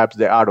perhaps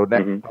the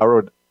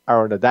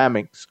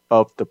aerodynamics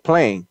of the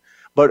plane,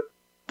 but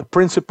the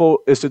principle,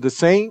 is it the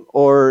same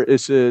or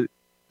is it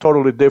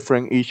totally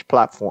different each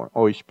platform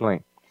or each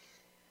plane?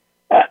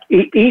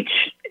 Each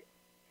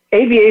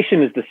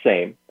aviation is the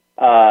same.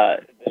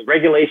 The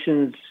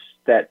regulations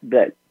that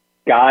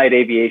guide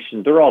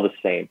aviation, they're all the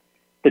same.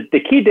 The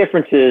key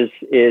difference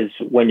is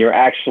when you're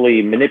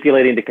actually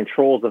manipulating the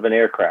controls of an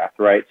aircraft,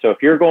 right? So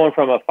if you're going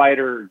from a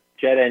fighter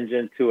jet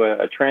engine to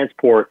a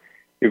transport,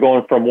 you're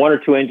going from 1 or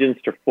 2 engines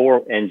to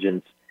 4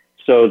 engines.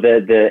 So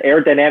the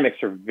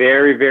aerodynamics are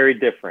very, very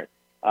different.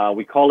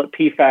 We call it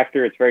P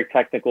factor. It's very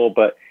technical,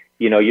 but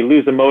you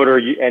lose a motor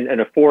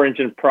and a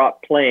 4-engine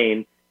prop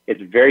plane.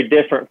 It's very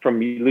different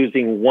from you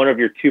losing one of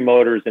your 2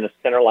 motors in a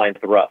centerline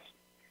thrust.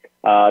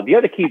 The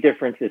other key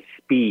difference is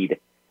speed.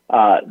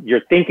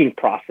 Your thinking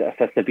process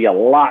has to be a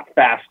lot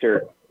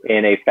faster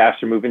in a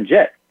faster moving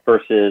jet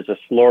versus a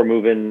slower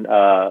moving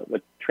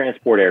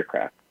transport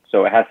aircraft.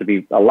 So it has to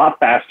be a lot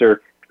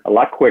faster, a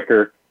lot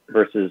quicker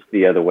versus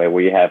the other way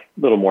where you have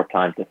a little more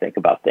time to think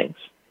about things.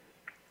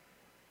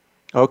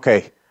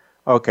 Okay.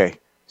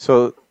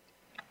 So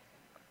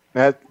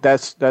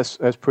that's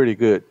pretty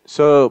good.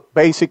 So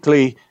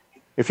basically,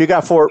 if you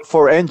got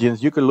four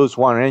engines, you could lose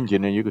 1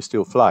 engine and you could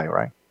still fly,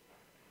 right?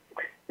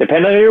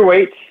 Depending on your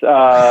weights,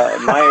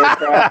 my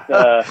aircraft,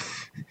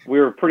 we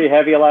were pretty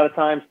heavy a lot of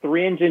times.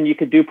 3-engine, you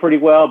could do pretty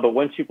well, but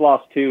once you've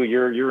lost 2,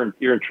 you're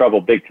in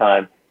trouble big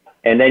time.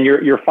 And then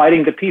you're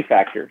fighting the P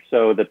factor.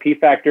 So the P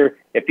factor,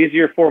 if these are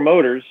your 4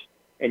 motors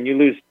and you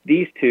lose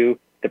these 2,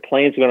 the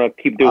plane's going to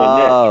keep doing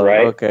this,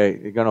 right? Okay,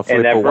 you're going to flip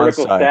and that on one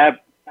vertical side.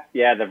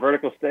 The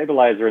vertical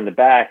stabilizer in the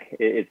back,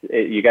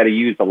 you got to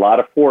use a lot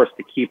of force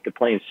to keep the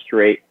plane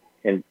straight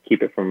and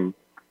keep it from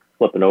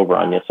flipping over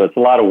on you. So it's a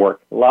lot of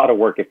work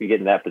if you get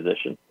in that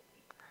position.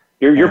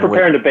 You're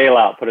preparing to bail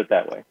out, put it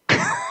that way.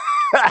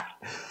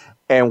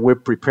 And we're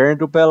preparing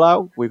to bail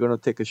out. We're going to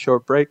take a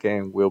short break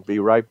and we'll be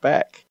right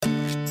back.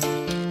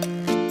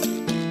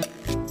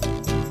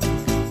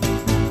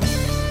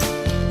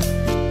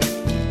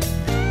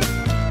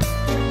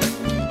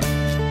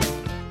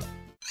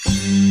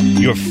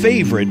 Your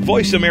favorite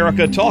Voice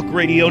America Talk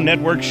Radio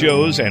Network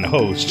shows and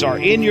hosts are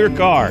in your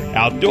car,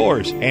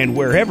 outdoors, and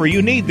wherever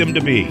you need them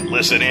to be.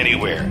 Listen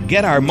anywhere.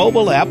 Get our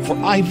mobile app for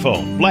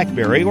iPhone,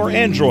 BlackBerry, or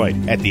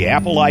Android at the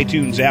Apple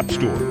iTunes App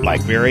Store,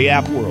 BlackBerry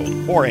App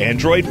World, or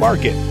Android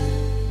Market.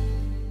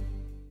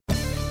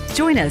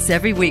 Join us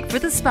every week for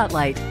The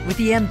Spotlight with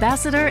the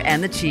Ambassador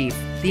and the Chief.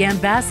 The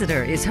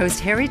Ambassador is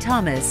host Harry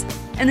Thomas,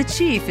 and the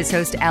Chief is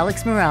host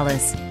Alex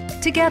Morales.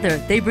 Together,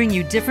 they bring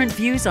you different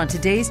views on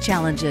today's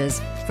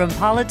challenges, from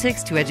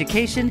politics to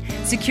education,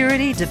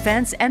 security,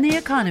 defense, and the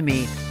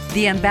economy.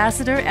 The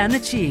Ambassador and the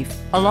Chief,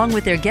 along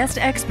with their guest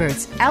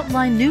experts,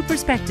 outline new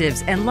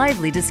perspectives and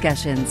lively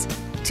discussions.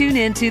 Tune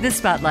in to The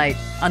Spotlight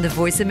on the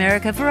Voice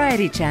America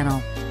Variety Channel.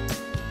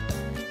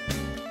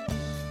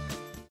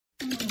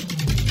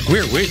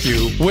 We're with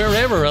you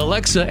wherever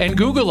Alexa and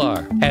Google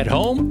are. At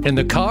home, in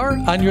the car,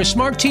 on your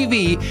smart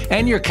TV,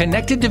 and your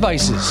connected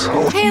devices.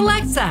 Hey,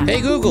 Alexa. Hey,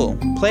 Google.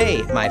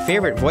 Play my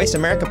favorite Voice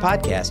America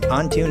podcast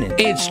on TuneIn.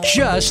 It's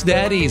just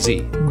that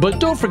easy. But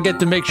don't forget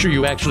to make sure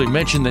you actually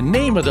mention the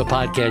name of the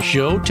podcast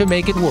show to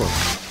make it work.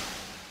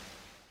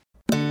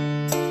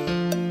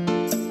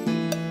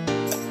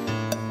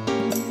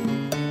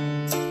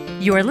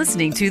 You are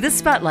listening to The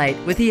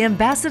Spotlight with the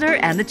Ambassador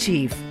and the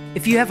Chief.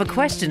 If you have a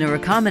question or a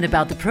comment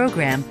about the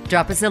program,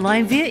 drop us a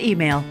line via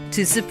email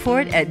to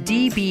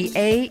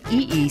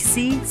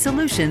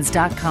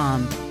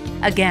support@dbaeecsolutions.com.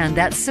 Again,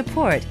 that's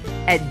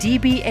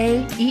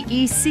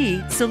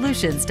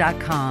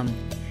support@dbaeecsolutions.com.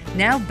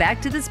 Now back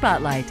to The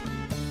Spotlight.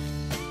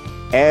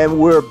 And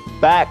we're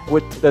back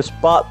with The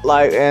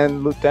Spotlight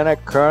and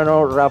Lieutenant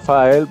Colonel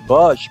Rafael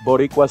Bosch,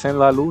 Boricuas en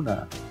la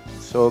Luna.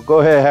 So go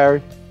ahead,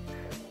 Harry.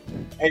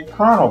 Hey,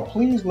 Colonel,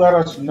 please let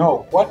us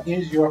know, what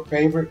is your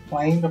favorite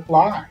plane to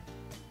fly?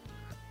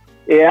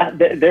 Yeah,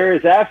 there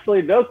is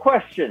absolutely no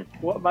question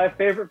what my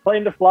favorite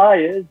plane to fly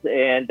is,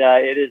 and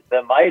it is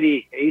the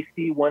mighty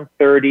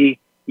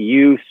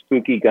AC-130U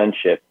Spooky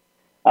gunship.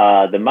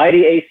 The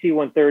mighty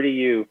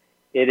AC-130U,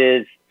 it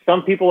is,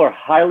 some people are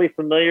highly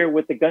familiar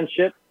with the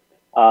gunship,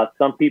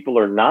 some people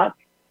are not.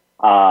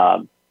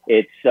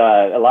 It's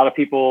a lot of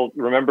people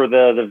remember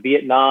the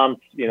Vietnam,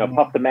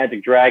 Puff the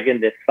Magic Dragon,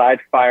 this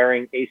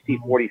side-firing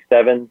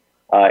AC-47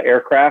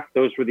 aircraft.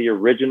 Those were the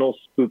original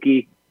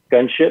spooky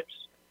gunships.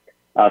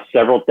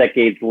 Several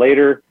decades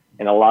later,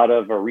 and a lot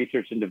of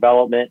research and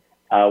development,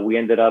 we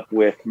ended up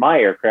with my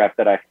aircraft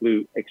that I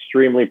flew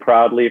extremely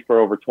proudly for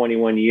over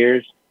 21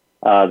 years,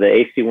 the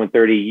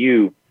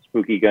AC-130U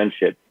Spooky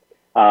gunship.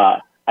 I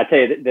tell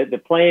you, the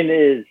plane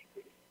is,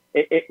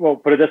 well,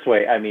 put it this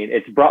way, I mean,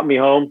 it's brought me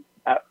home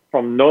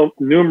from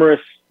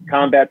numerous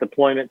combat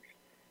deployments.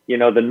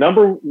 The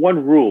number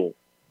one rule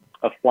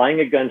of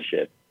flying a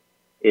gunship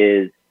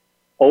is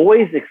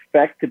always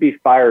expect to be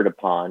fired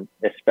upon,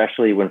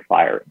 especially when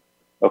firing.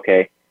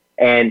 Okay.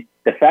 And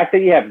the fact that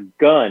you have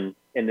gun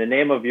in the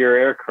name of your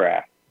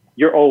aircraft,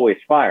 you're always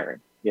firing,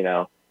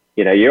 you're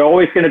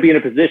always going to be in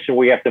a position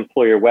where you have to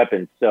employ your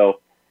weapons. So,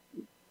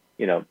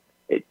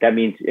 that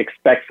means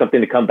expect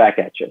something to come back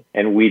at you.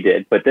 And we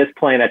did. But this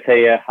plane, I tell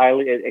you,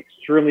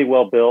 extremely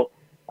well built.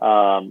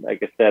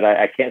 Like I said,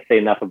 I can't say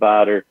enough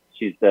about her.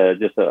 She's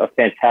just a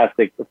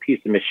fantastic piece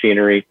of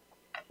machinery.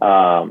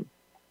 High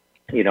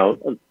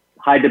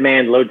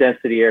demand, low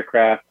density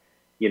aircraft,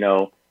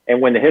 and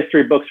when the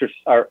history books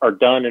are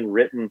done and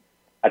written,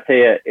 I tell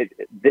you,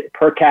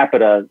 per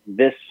capita,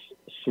 this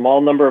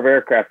small number of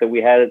aircraft that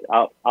we had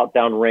out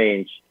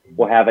downrange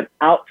will have an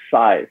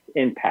outsized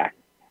impact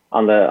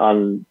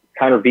on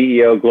counter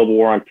VEO, global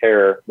war on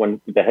terror, when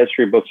the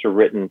history books are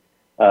written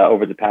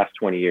over the past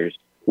 20 years.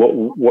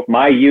 What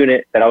my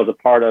unit that I was a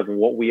part of and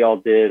what we all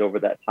did over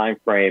that time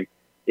frame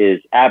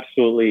is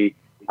absolutely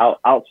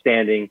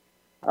outstanding,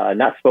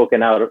 not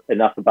spoken out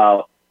enough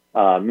about.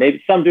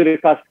 Maybe some due to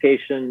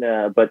classification,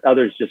 but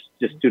others just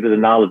due to the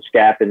knowledge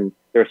gap. And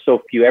there are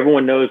so few.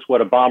 Everyone knows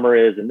what a bomber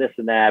is and this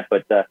and that,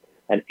 but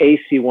an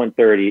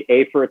AC-130,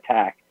 A for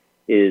attack,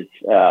 is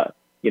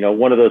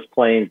one of those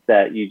planes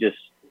that you just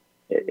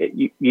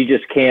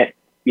can't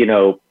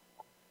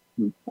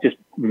just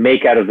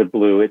make out of the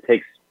blue. It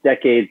takes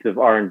decades of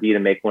R&D to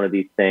make one of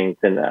these things,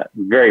 and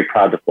very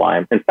proud to fly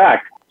them. In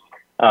fact,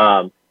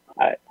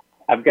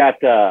 I've got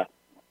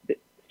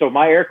so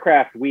my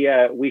aircraft.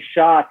 We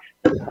shot.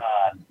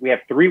 We have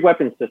 3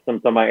 weapon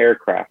systems on my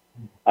aircraft: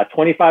 a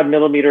 25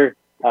 millimeter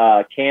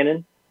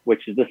cannon,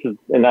 which this is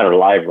not a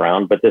live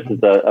round, but this is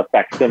a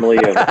facsimile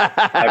of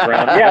a live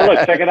round. Yeah,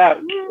 look, check it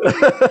out.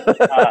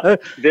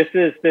 This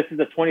is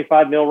a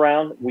 25 mil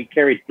round. We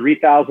carried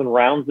 3,000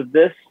 rounds of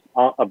this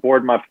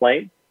aboard my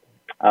plane.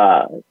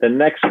 The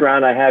next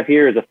round I have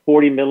here is a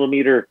 40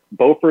 millimeter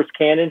Bofors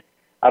cannon.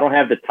 I don't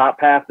have the top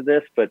half of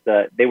this, but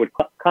they would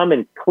come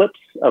in clips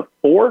of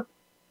 4.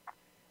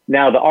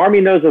 Now, the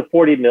Army knows a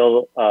 40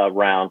 mil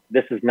round.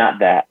 This is not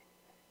that.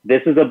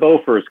 This is a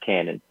Bofors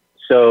cannon.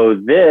 So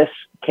this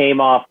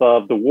came off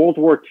of the World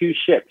War II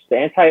ships, the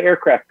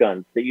anti-aircraft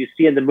guns that you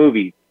see in the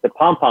movies, the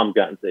pom-pom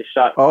guns they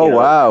shot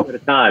wow. at a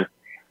time.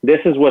 This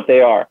is what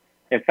they are.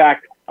 In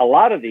fact, a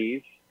lot of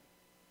these,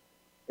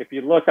 if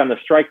you look on the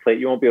strike plate,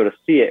 you won't be able to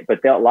see it,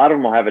 but a lot of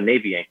them will have a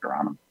Navy anchor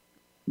on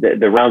them.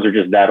 The rounds are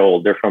just that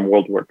old. They're from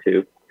World War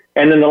II.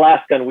 And then the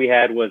last gun we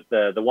had was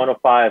the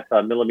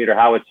 105 millimeter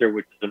howitzer,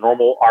 which is a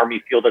normal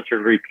Army field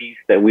artillery piece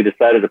that we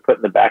decided to put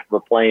in the back of a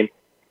plane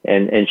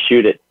and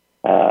shoot it.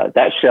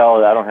 That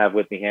shell I don't have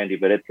with me handy,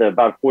 but it's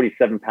about a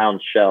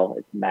 47-pound shell.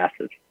 It's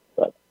massive.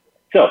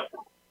 So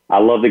I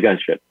love the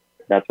gunship.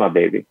 That's my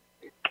baby.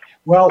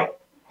 Well,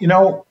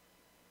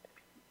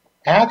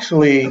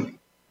 actually,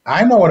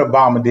 I know what a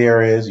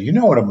bombardier is. You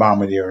know what a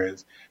bombardier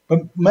is.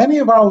 But many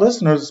of our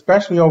listeners,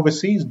 especially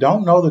overseas,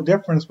 don't know the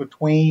difference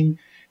between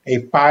a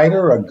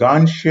fighter, a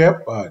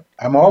gunship.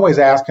 I'm always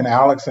asking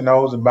Alex and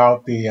those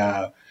about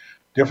the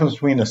difference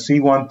between a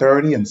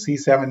C-130 and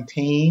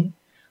C-17.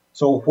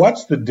 So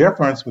what's the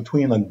difference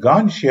between a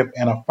gunship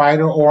and a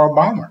fighter or a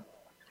bomber?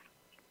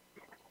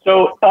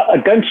 So a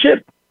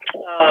gunship,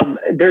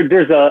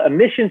 there's a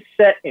mission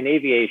set in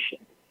aviation.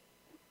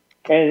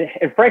 And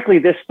frankly,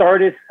 this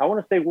started, I want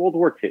to say World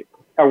War I,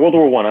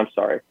 I'm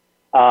sorry.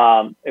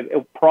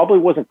 It probably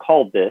wasn't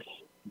called this,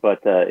 but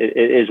it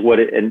is what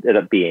it ended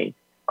up being,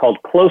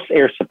 called close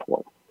air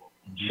support.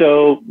 Mm-hmm.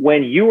 So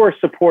when you are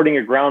supporting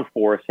a ground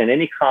force in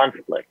any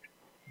conflict,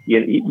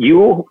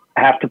 you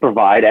have to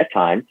provide at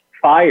times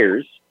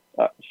fire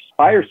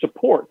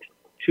support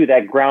to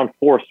that ground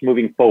force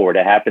moving forward.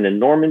 It happened in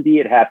Normandy.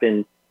 It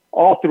happened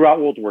all throughout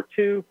World War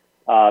II,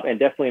 and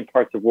definitely in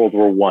parts of World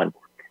War I.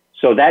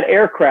 So that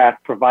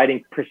aircraft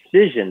providing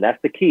precision,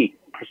 that's the key.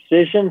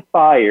 Precision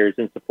fires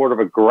in support of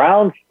a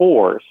ground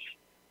force,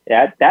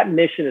 that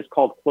mission is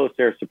called close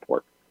air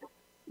support.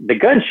 The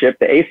gunship,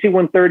 the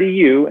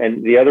AC-130U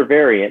and the other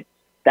variant,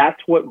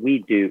 that's what we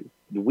do.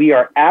 We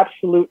are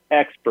absolute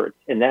experts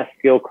in that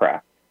skill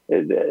craft.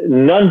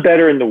 None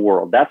better in the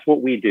world. That's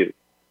what we do.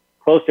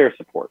 Close air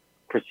support.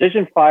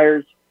 Precision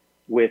fires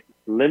with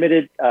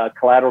limited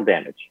collateral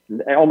damage.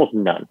 Almost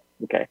none.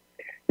 Okay.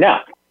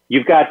 Now,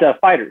 you've got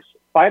fighters.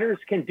 Fighters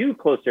can do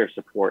close air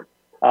support.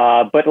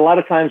 But a lot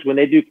of times when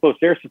they do close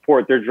air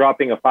support, they're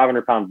dropping a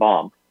 500-pound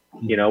bomb,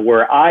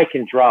 where I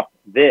can drop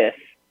this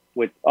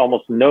with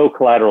almost no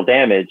collateral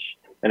damage,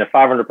 and a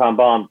 500-pound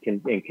bomb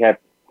can have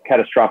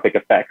catastrophic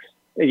effects.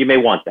 You may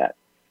want that.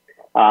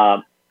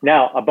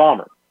 Now, a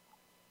bomber.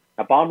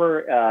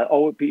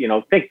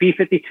 Think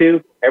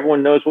B-52.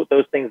 Everyone knows what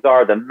those things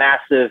are, the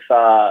massive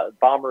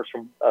bombers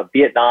from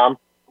Vietnam.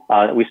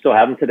 We still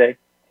have them today.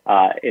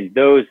 And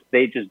those,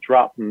 they just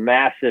drop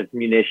massive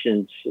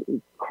munitions,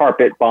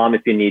 carpet bomb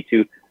if you need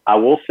to. I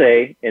will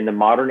say in the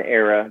modern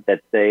era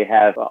that they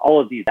have, all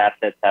of these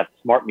assets have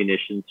smart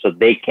munitions, so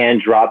they can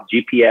drop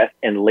GPS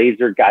and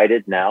laser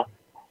guided now.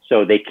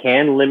 So they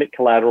can limit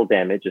collateral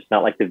damage. It's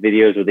not like the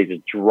videos where they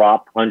just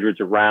drop hundreds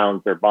of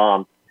rounds or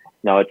bombs.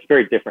 No, it's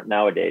very different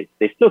nowadays.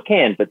 They still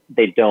can, but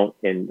they don't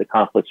in the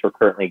conflicts we're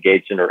currently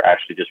engaged in or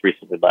actually just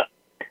recently left.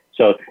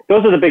 So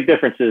those are the big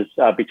differences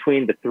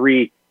between the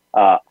three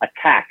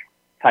attack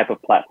type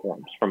of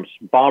platforms, from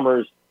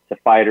bombers to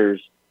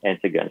fighters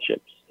and to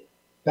gunships.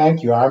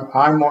 Thank you.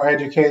 I'm more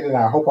educated, and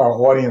I hope our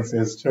audience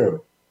is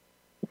too.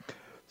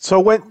 So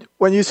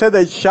when you said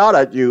they shot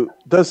at you,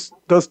 does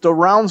the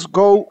rounds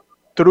go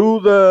through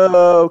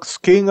the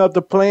skin of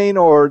the plane,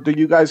 or do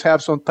you guys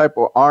have some type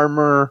of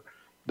armor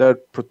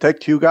that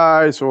protect you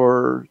guys,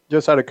 or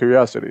just out of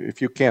curiosity,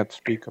 if you can't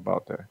speak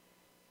about that?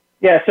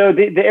 Yeah, so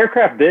the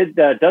aircraft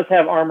does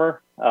have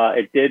armor.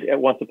 It did at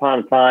once upon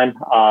a time,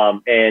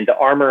 and the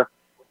armor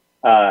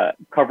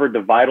covered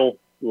the vital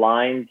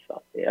lines,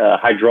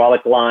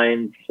 hydraulic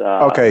lines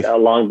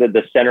along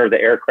the center of the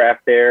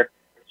aircraft there.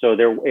 So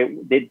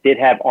it did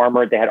have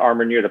armor. They had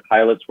armor near the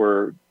pilots,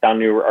 where down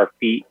near our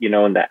feet, in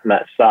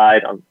that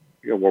side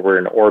where we're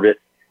in orbit.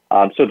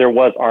 So there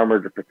was armor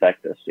to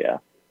protect us. Yeah.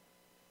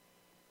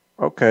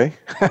 Okay.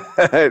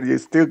 You're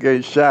still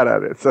getting shot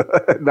at it. So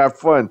not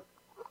fun.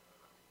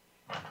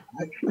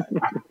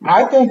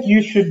 I think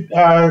you should.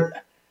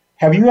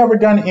 Have you ever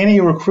done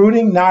any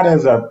recruiting, not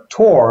as a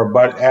tour,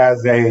 but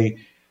as a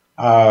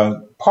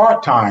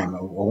part-time,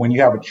 when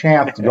you have a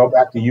chance to go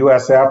back to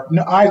USF?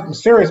 No, I'm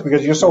serious,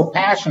 because you're so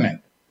passionate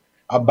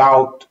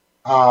about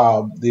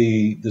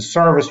the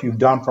service you've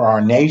done for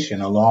our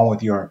nation, along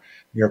with your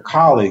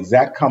colleagues.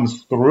 That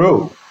comes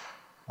through.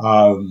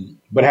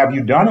 But have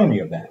you done any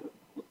of that?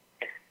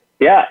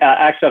 Yeah,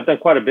 actually, I've done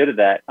quite a bit of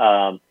that.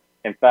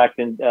 In fact,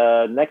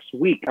 next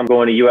week, I'm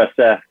going to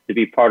USF to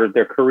be part of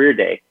their career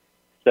day.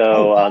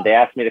 So they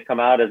asked me to come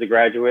out as a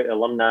graduate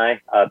alumni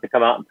to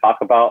come out and talk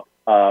about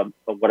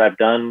what I've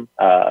done,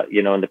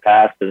 in the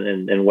past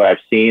and what I've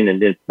seen,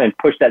 and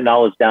push that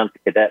knowledge down to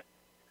cadets.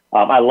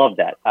 I love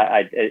that.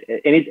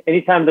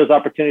 Anytime those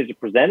opportunities are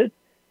presented,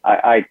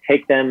 I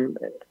take them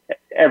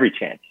every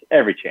chance.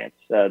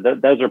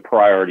 Those are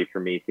priority for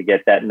me, to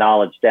get that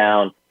knowledge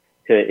down,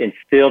 to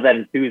instill that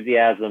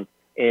enthusiasm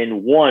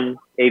in, one,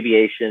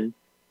 aviation,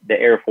 the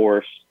Air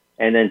Force,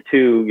 and then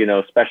two,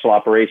 special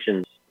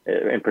operations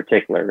in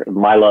particular,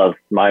 my love,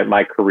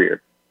 my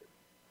career.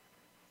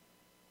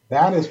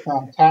 That is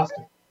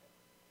fantastic.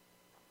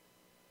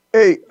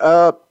 Hey,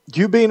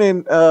 you've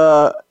been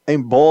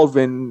involved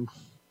in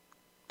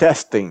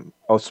testing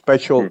of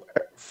Special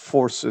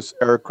Forces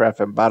aircraft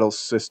and battle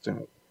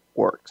system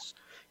works.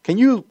 Can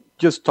you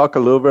just talk a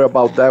little bit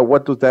about that?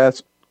 What does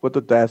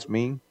that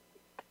mean?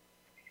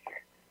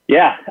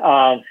 Yeah,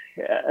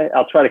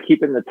 I'll try to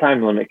keep it in the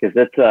time limit, because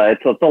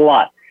it's a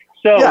lot.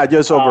 So yeah,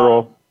 just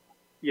overall.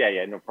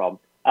 Yeah, no problem.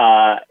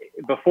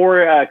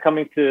 Before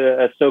coming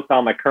to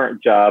SOCOM, my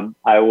current job,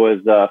 I was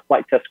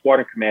flight test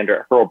squadron commander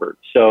at Hurlburt.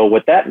 So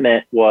what that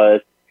meant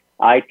was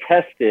I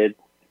tested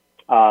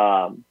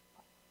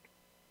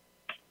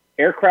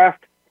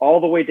aircraft all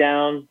the way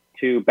down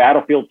to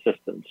battlefield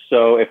systems.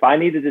 So if I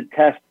needed to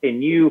test a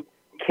new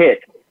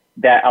kit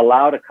that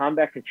allowed a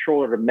combat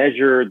controller to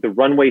measure the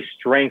runway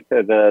strength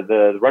or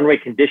the runway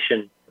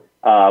condition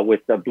with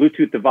a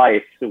Bluetooth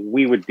device,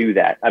 we would do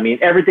that. I mean,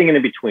 everything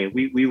in between,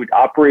 we would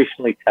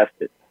operationally test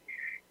it.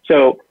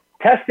 So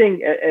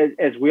testing,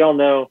 as we all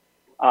know,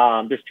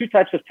 there's two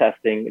types of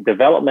testing: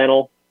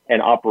 developmental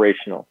and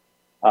operational.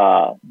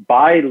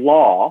 By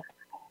law,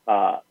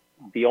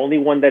 the only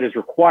one that is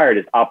required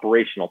is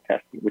operational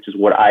testing, which is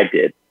what I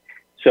did.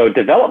 So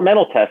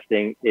developmental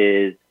testing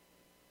is,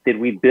 did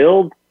we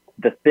build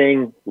the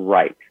thing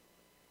right?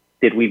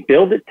 Did we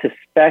build it to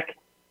spec,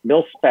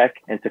 mil spec,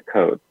 and to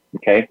code?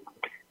 Okay.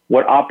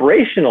 What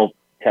operational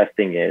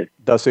testing is,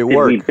 does it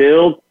work?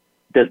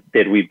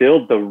 Did we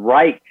build the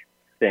right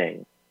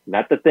thing?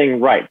 Not the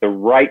thing right, the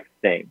right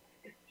thing.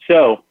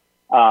 So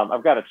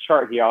I've got a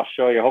chart here. I'll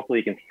show you. Hopefully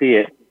you can see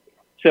it.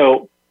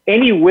 So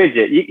any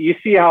widget, you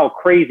see how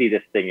crazy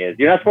this thing is.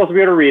 You're not supposed to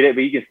be able to read it,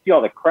 but you can see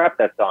all the crap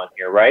that's on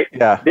here, right?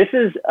 Yeah. This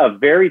is a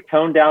very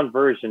toned down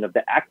version of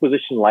the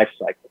acquisition life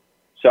cycle.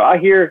 So out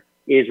here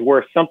is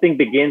where something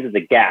begins as a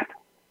gap.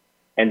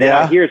 And then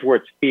out here is where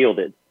it's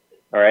fielded.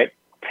 All right.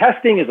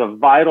 Testing is a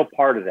vital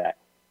part of that,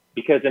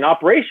 because an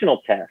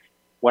operational test,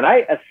 when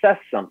I assess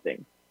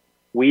something,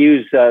 we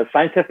use a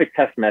scientific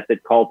test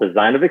method called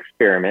design of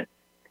experiment.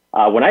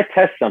 When I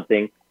test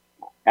something,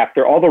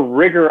 after all the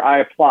rigor I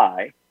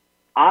apply,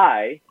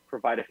 I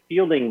provide a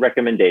fielding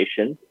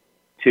recommendation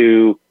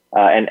to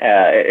an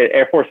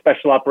Air Force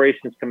Special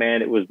Operations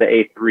Command. It was the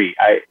A3.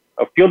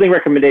 A fielding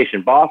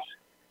recommendation: boss,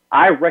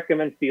 I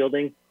recommend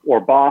fielding, or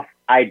boss,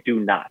 I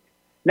do not.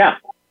 Now,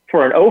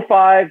 for an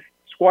 05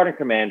 squadron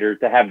commander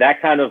to have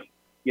that kind of,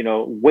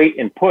 weight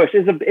and push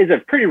is a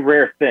pretty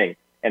rare thing.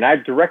 And I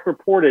direct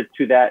reported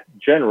to that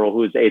general,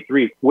 who is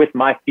A3, with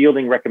my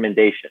fielding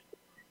recommendation.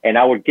 And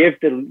I would give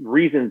the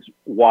reasons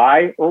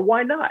why or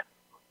why not.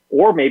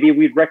 Or maybe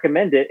we'd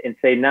recommend it and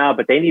say, no,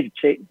 but you need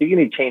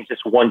to change this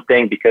one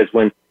thing, because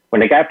when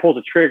a guy pulls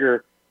a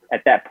trigger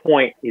at that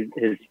point,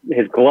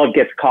 his glove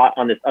gets caught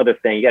on this other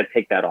thing. You got to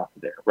take that off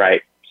of there,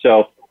 right?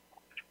 So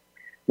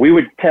we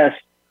would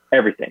test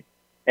everything.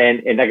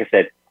 And like I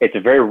said, It's a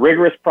very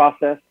rigorous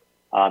process.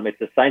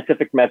 It's a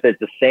scientific method. It's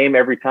the same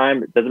every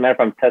time. It doesn't matter if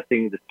I'm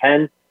testing this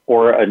pen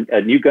or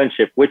a new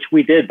gunship, which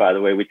we did, by the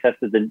way. We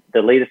tested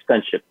the latest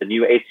gunship, the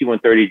new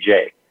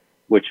AC-130J,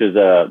 which is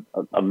a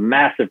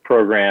massive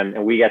program,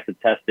 and we got to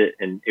test it,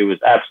 and it was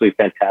absolutely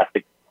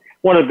fantastic.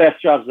 One of the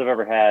best jobs I've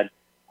ever had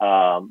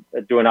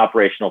doing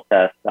operational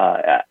tests.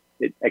 I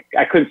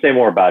couldn't say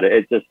more about it.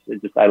 It just,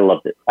 I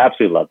loved it.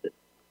 Absolutely loved it.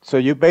 So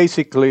you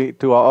basically,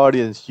 to our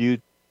audience, you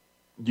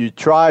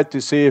try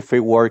to see if it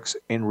works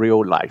in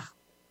real life.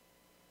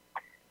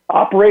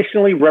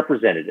 Operationally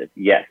representative,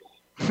 yes.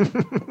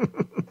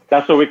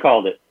 That's what we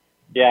called it.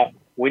 Yeah,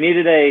 we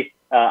needed a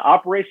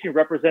operation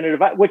representative,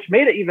 which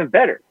made it even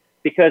better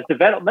because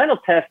developmental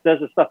test does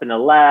the stuff in the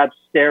lab,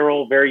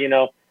 sterile, very,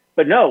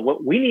 but no,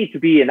 we need to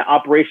be in an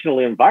operational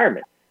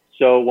environment.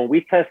 So when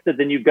we tested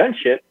the new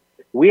gunship,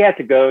 we had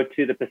to go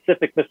to the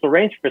Pacific Missile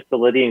Range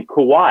facility in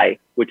Kauai,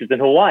 which is in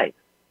Hawaii,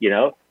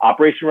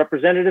 operation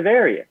representative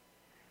area.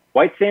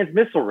 White Sands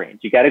Missile Range.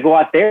 You got to go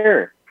out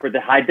there for the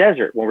high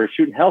desert when we're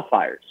shooting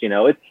Hellfires.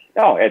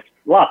 It's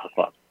lots of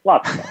fun.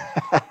 Lots of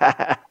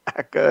fun.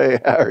 Okay,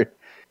 Harry.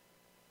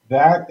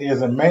 That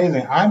is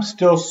amazing. I'm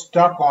still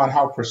stuck on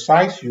how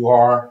precise you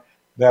are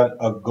that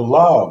a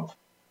glove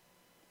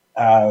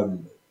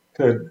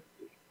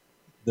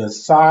the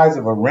size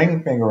of a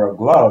ring finger of a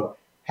glove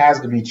has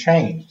to be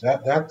changed.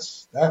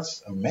 That's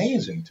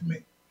amazing to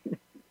me.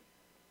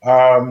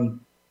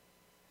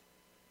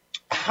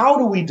 How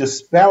do we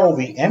dispel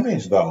the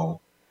image, though,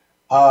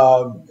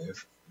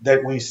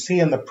 that we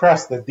see in the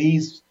press that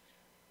these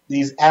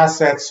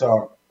assets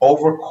are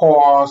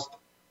overcost,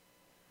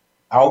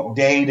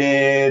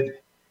 outdated,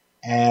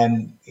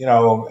 and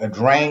a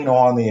drain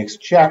on the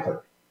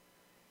exchequer?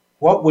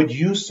 What would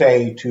you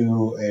say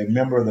to a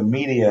member of the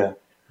media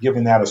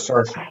giving that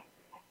assertion?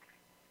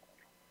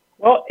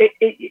 Well,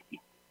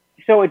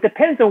 so it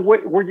depends on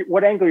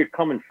what angle you're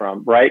coming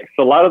from, right?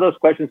 So a lot of those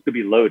questions could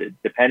be loaded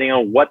depending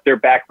on what their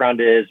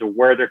background is or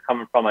where they're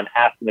coming from and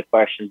asking the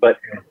question. But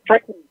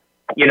frankly,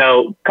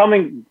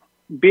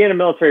 being a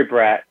military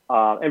brat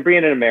and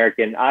being an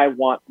American, I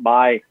want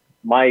my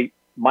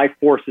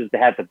forces to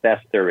have the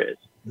best there is.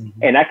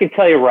 Mm-hmm. And I can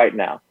tell you right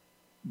now,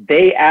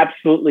 they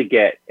absolutely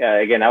get,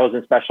 again, I was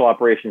in special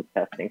operations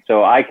testing,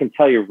 so I can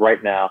tell you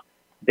right now,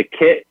 the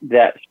kit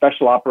that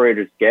special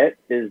operators get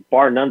is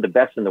bar none the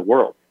best in the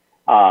world.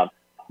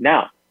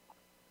 Now,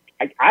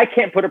 I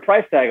can't put a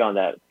price tag on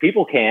that.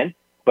 People can,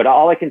 but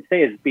all I can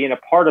say is being a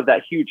part of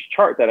that huge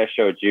chart that I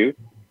showed you,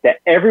 that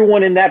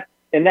everyone in that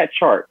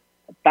chart,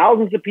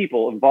 thousands of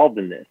people involved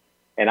in this,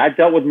 and I've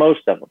dealt with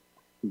most of them,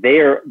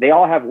 they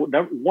all have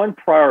one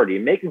priority,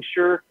 making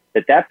sure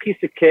that piece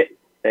of kit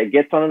that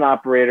gets on an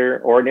operator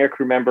or an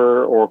aircrew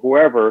member or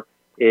whoever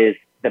is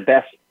the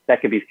best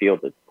that can be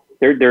fielded.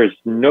 There's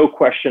no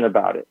question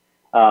about it.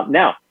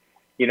 Now,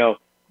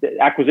 the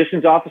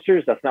acquisitions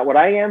officers, that's not what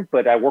I am,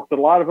 but I work with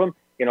a lot of them.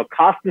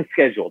 Cost and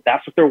schedule,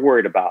 that's what they're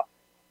worried about.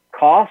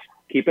 Cost,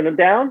 keeping them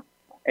down,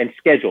 and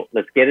schedule.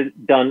 Let's get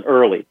it done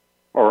early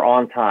or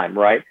on time,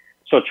 right?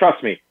 So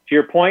trust me, to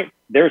your point,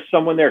 there's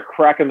someone there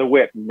cracking the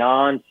whip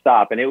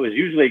nonstop. And it was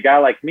usually a guy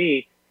like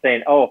me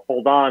saying, oh,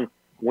 hold on,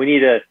 we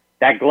need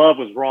that glove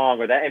was wrong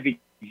or that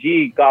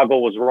NVG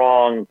goggle was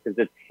wrong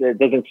because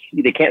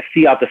they can't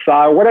see out the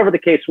side or whatever the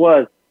case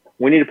was.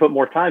 We need to put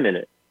more time in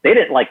it. They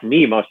didn't like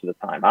me most of the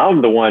time.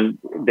 I'm the one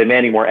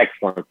demanding more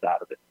excellence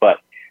out of it. But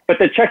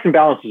the checks and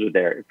balances are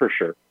there for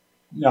sure.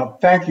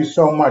 Thank you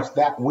so much.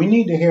 That we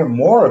need to hear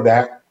more of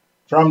that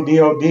from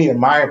DOD, in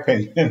my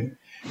opinion,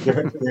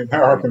 given to the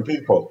American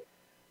people,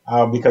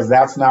 because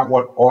that's not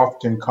what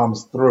often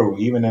comes through,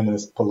 even in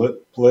this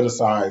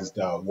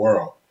politicized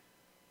world.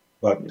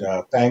 But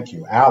thank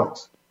you,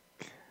 Alex.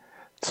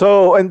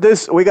 So,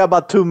 we got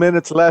about 2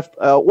 minutes left.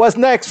 What's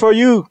next for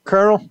you,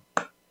 Colonel?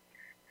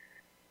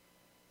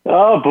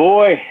 Oh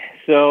boy!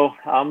 So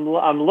I'm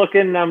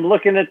looking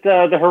at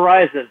the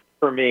horizon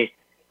for me.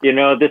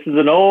 This is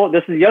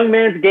a young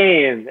man's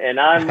game, and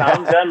I'm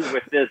done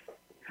with this.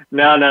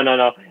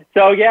 No.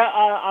 So yeah,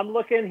 I'm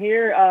looking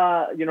here.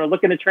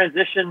 Looking to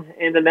transition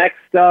in the next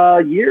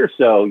year or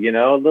so.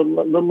 A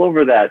little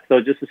over that.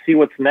 So just to see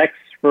what's next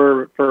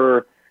for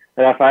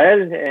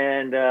Rafael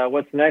and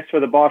what's next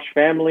for the Bosch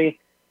family.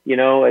 You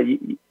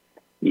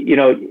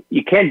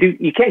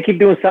can't keep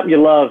doing something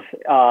you love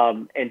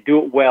and do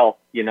it well.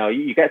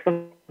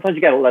 Sometimes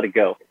you got to let it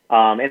go.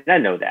 And I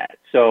know that.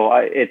 So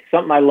it's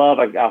something I love.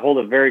 I hold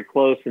it very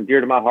close and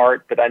dear to my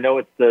heart, but I know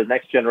it's the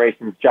next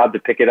generation's job to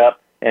pick it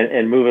up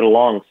and move it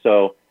along.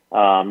 So,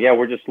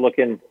 we're just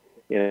looking,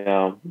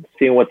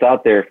 seeing what's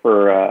out there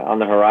for on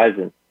the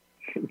horizon.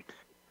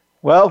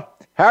 Well,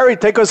 Harry,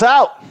 take us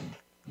out.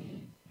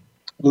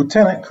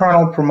 Lieutenant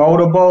Colonel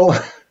Promotable,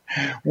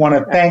 want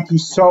to thank you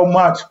so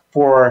much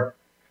for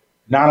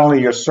not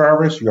only your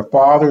service, your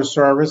father's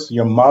service,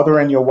 your mother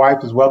and your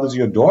wife, as well as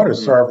your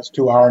daughter's service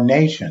to our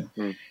nation.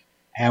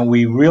 And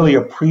we really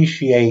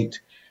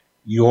appreciate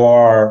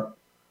your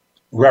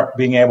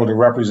being able to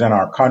represent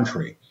our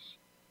country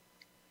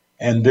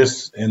in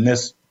this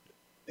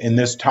in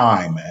this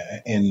time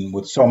and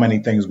with so many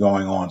things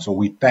going on. So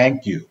we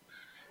thank you.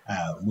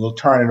 We'll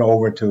turn it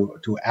over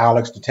to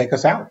Alex to take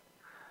us out.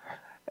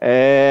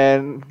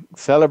 And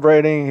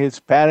celebrating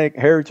Hispanic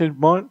Heritage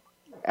Month,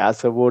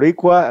 as a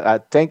Boricua, I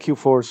thank you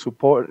for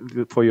support,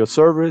 for your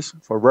service,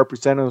 for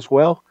representing us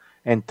well,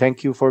 and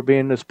thank you for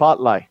being in the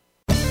spotlight.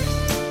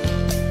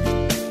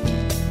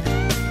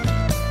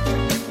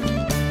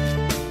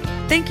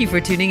 Thank you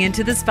for tuning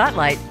into The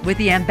Spotlight with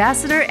the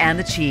Ambassador and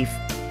the Chief.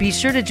 Be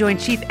sure to join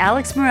Chief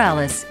Alex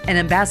Morales and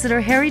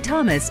Ambassador Harry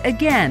Thomas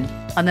again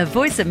on the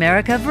Voice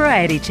America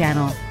Variety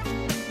Channel.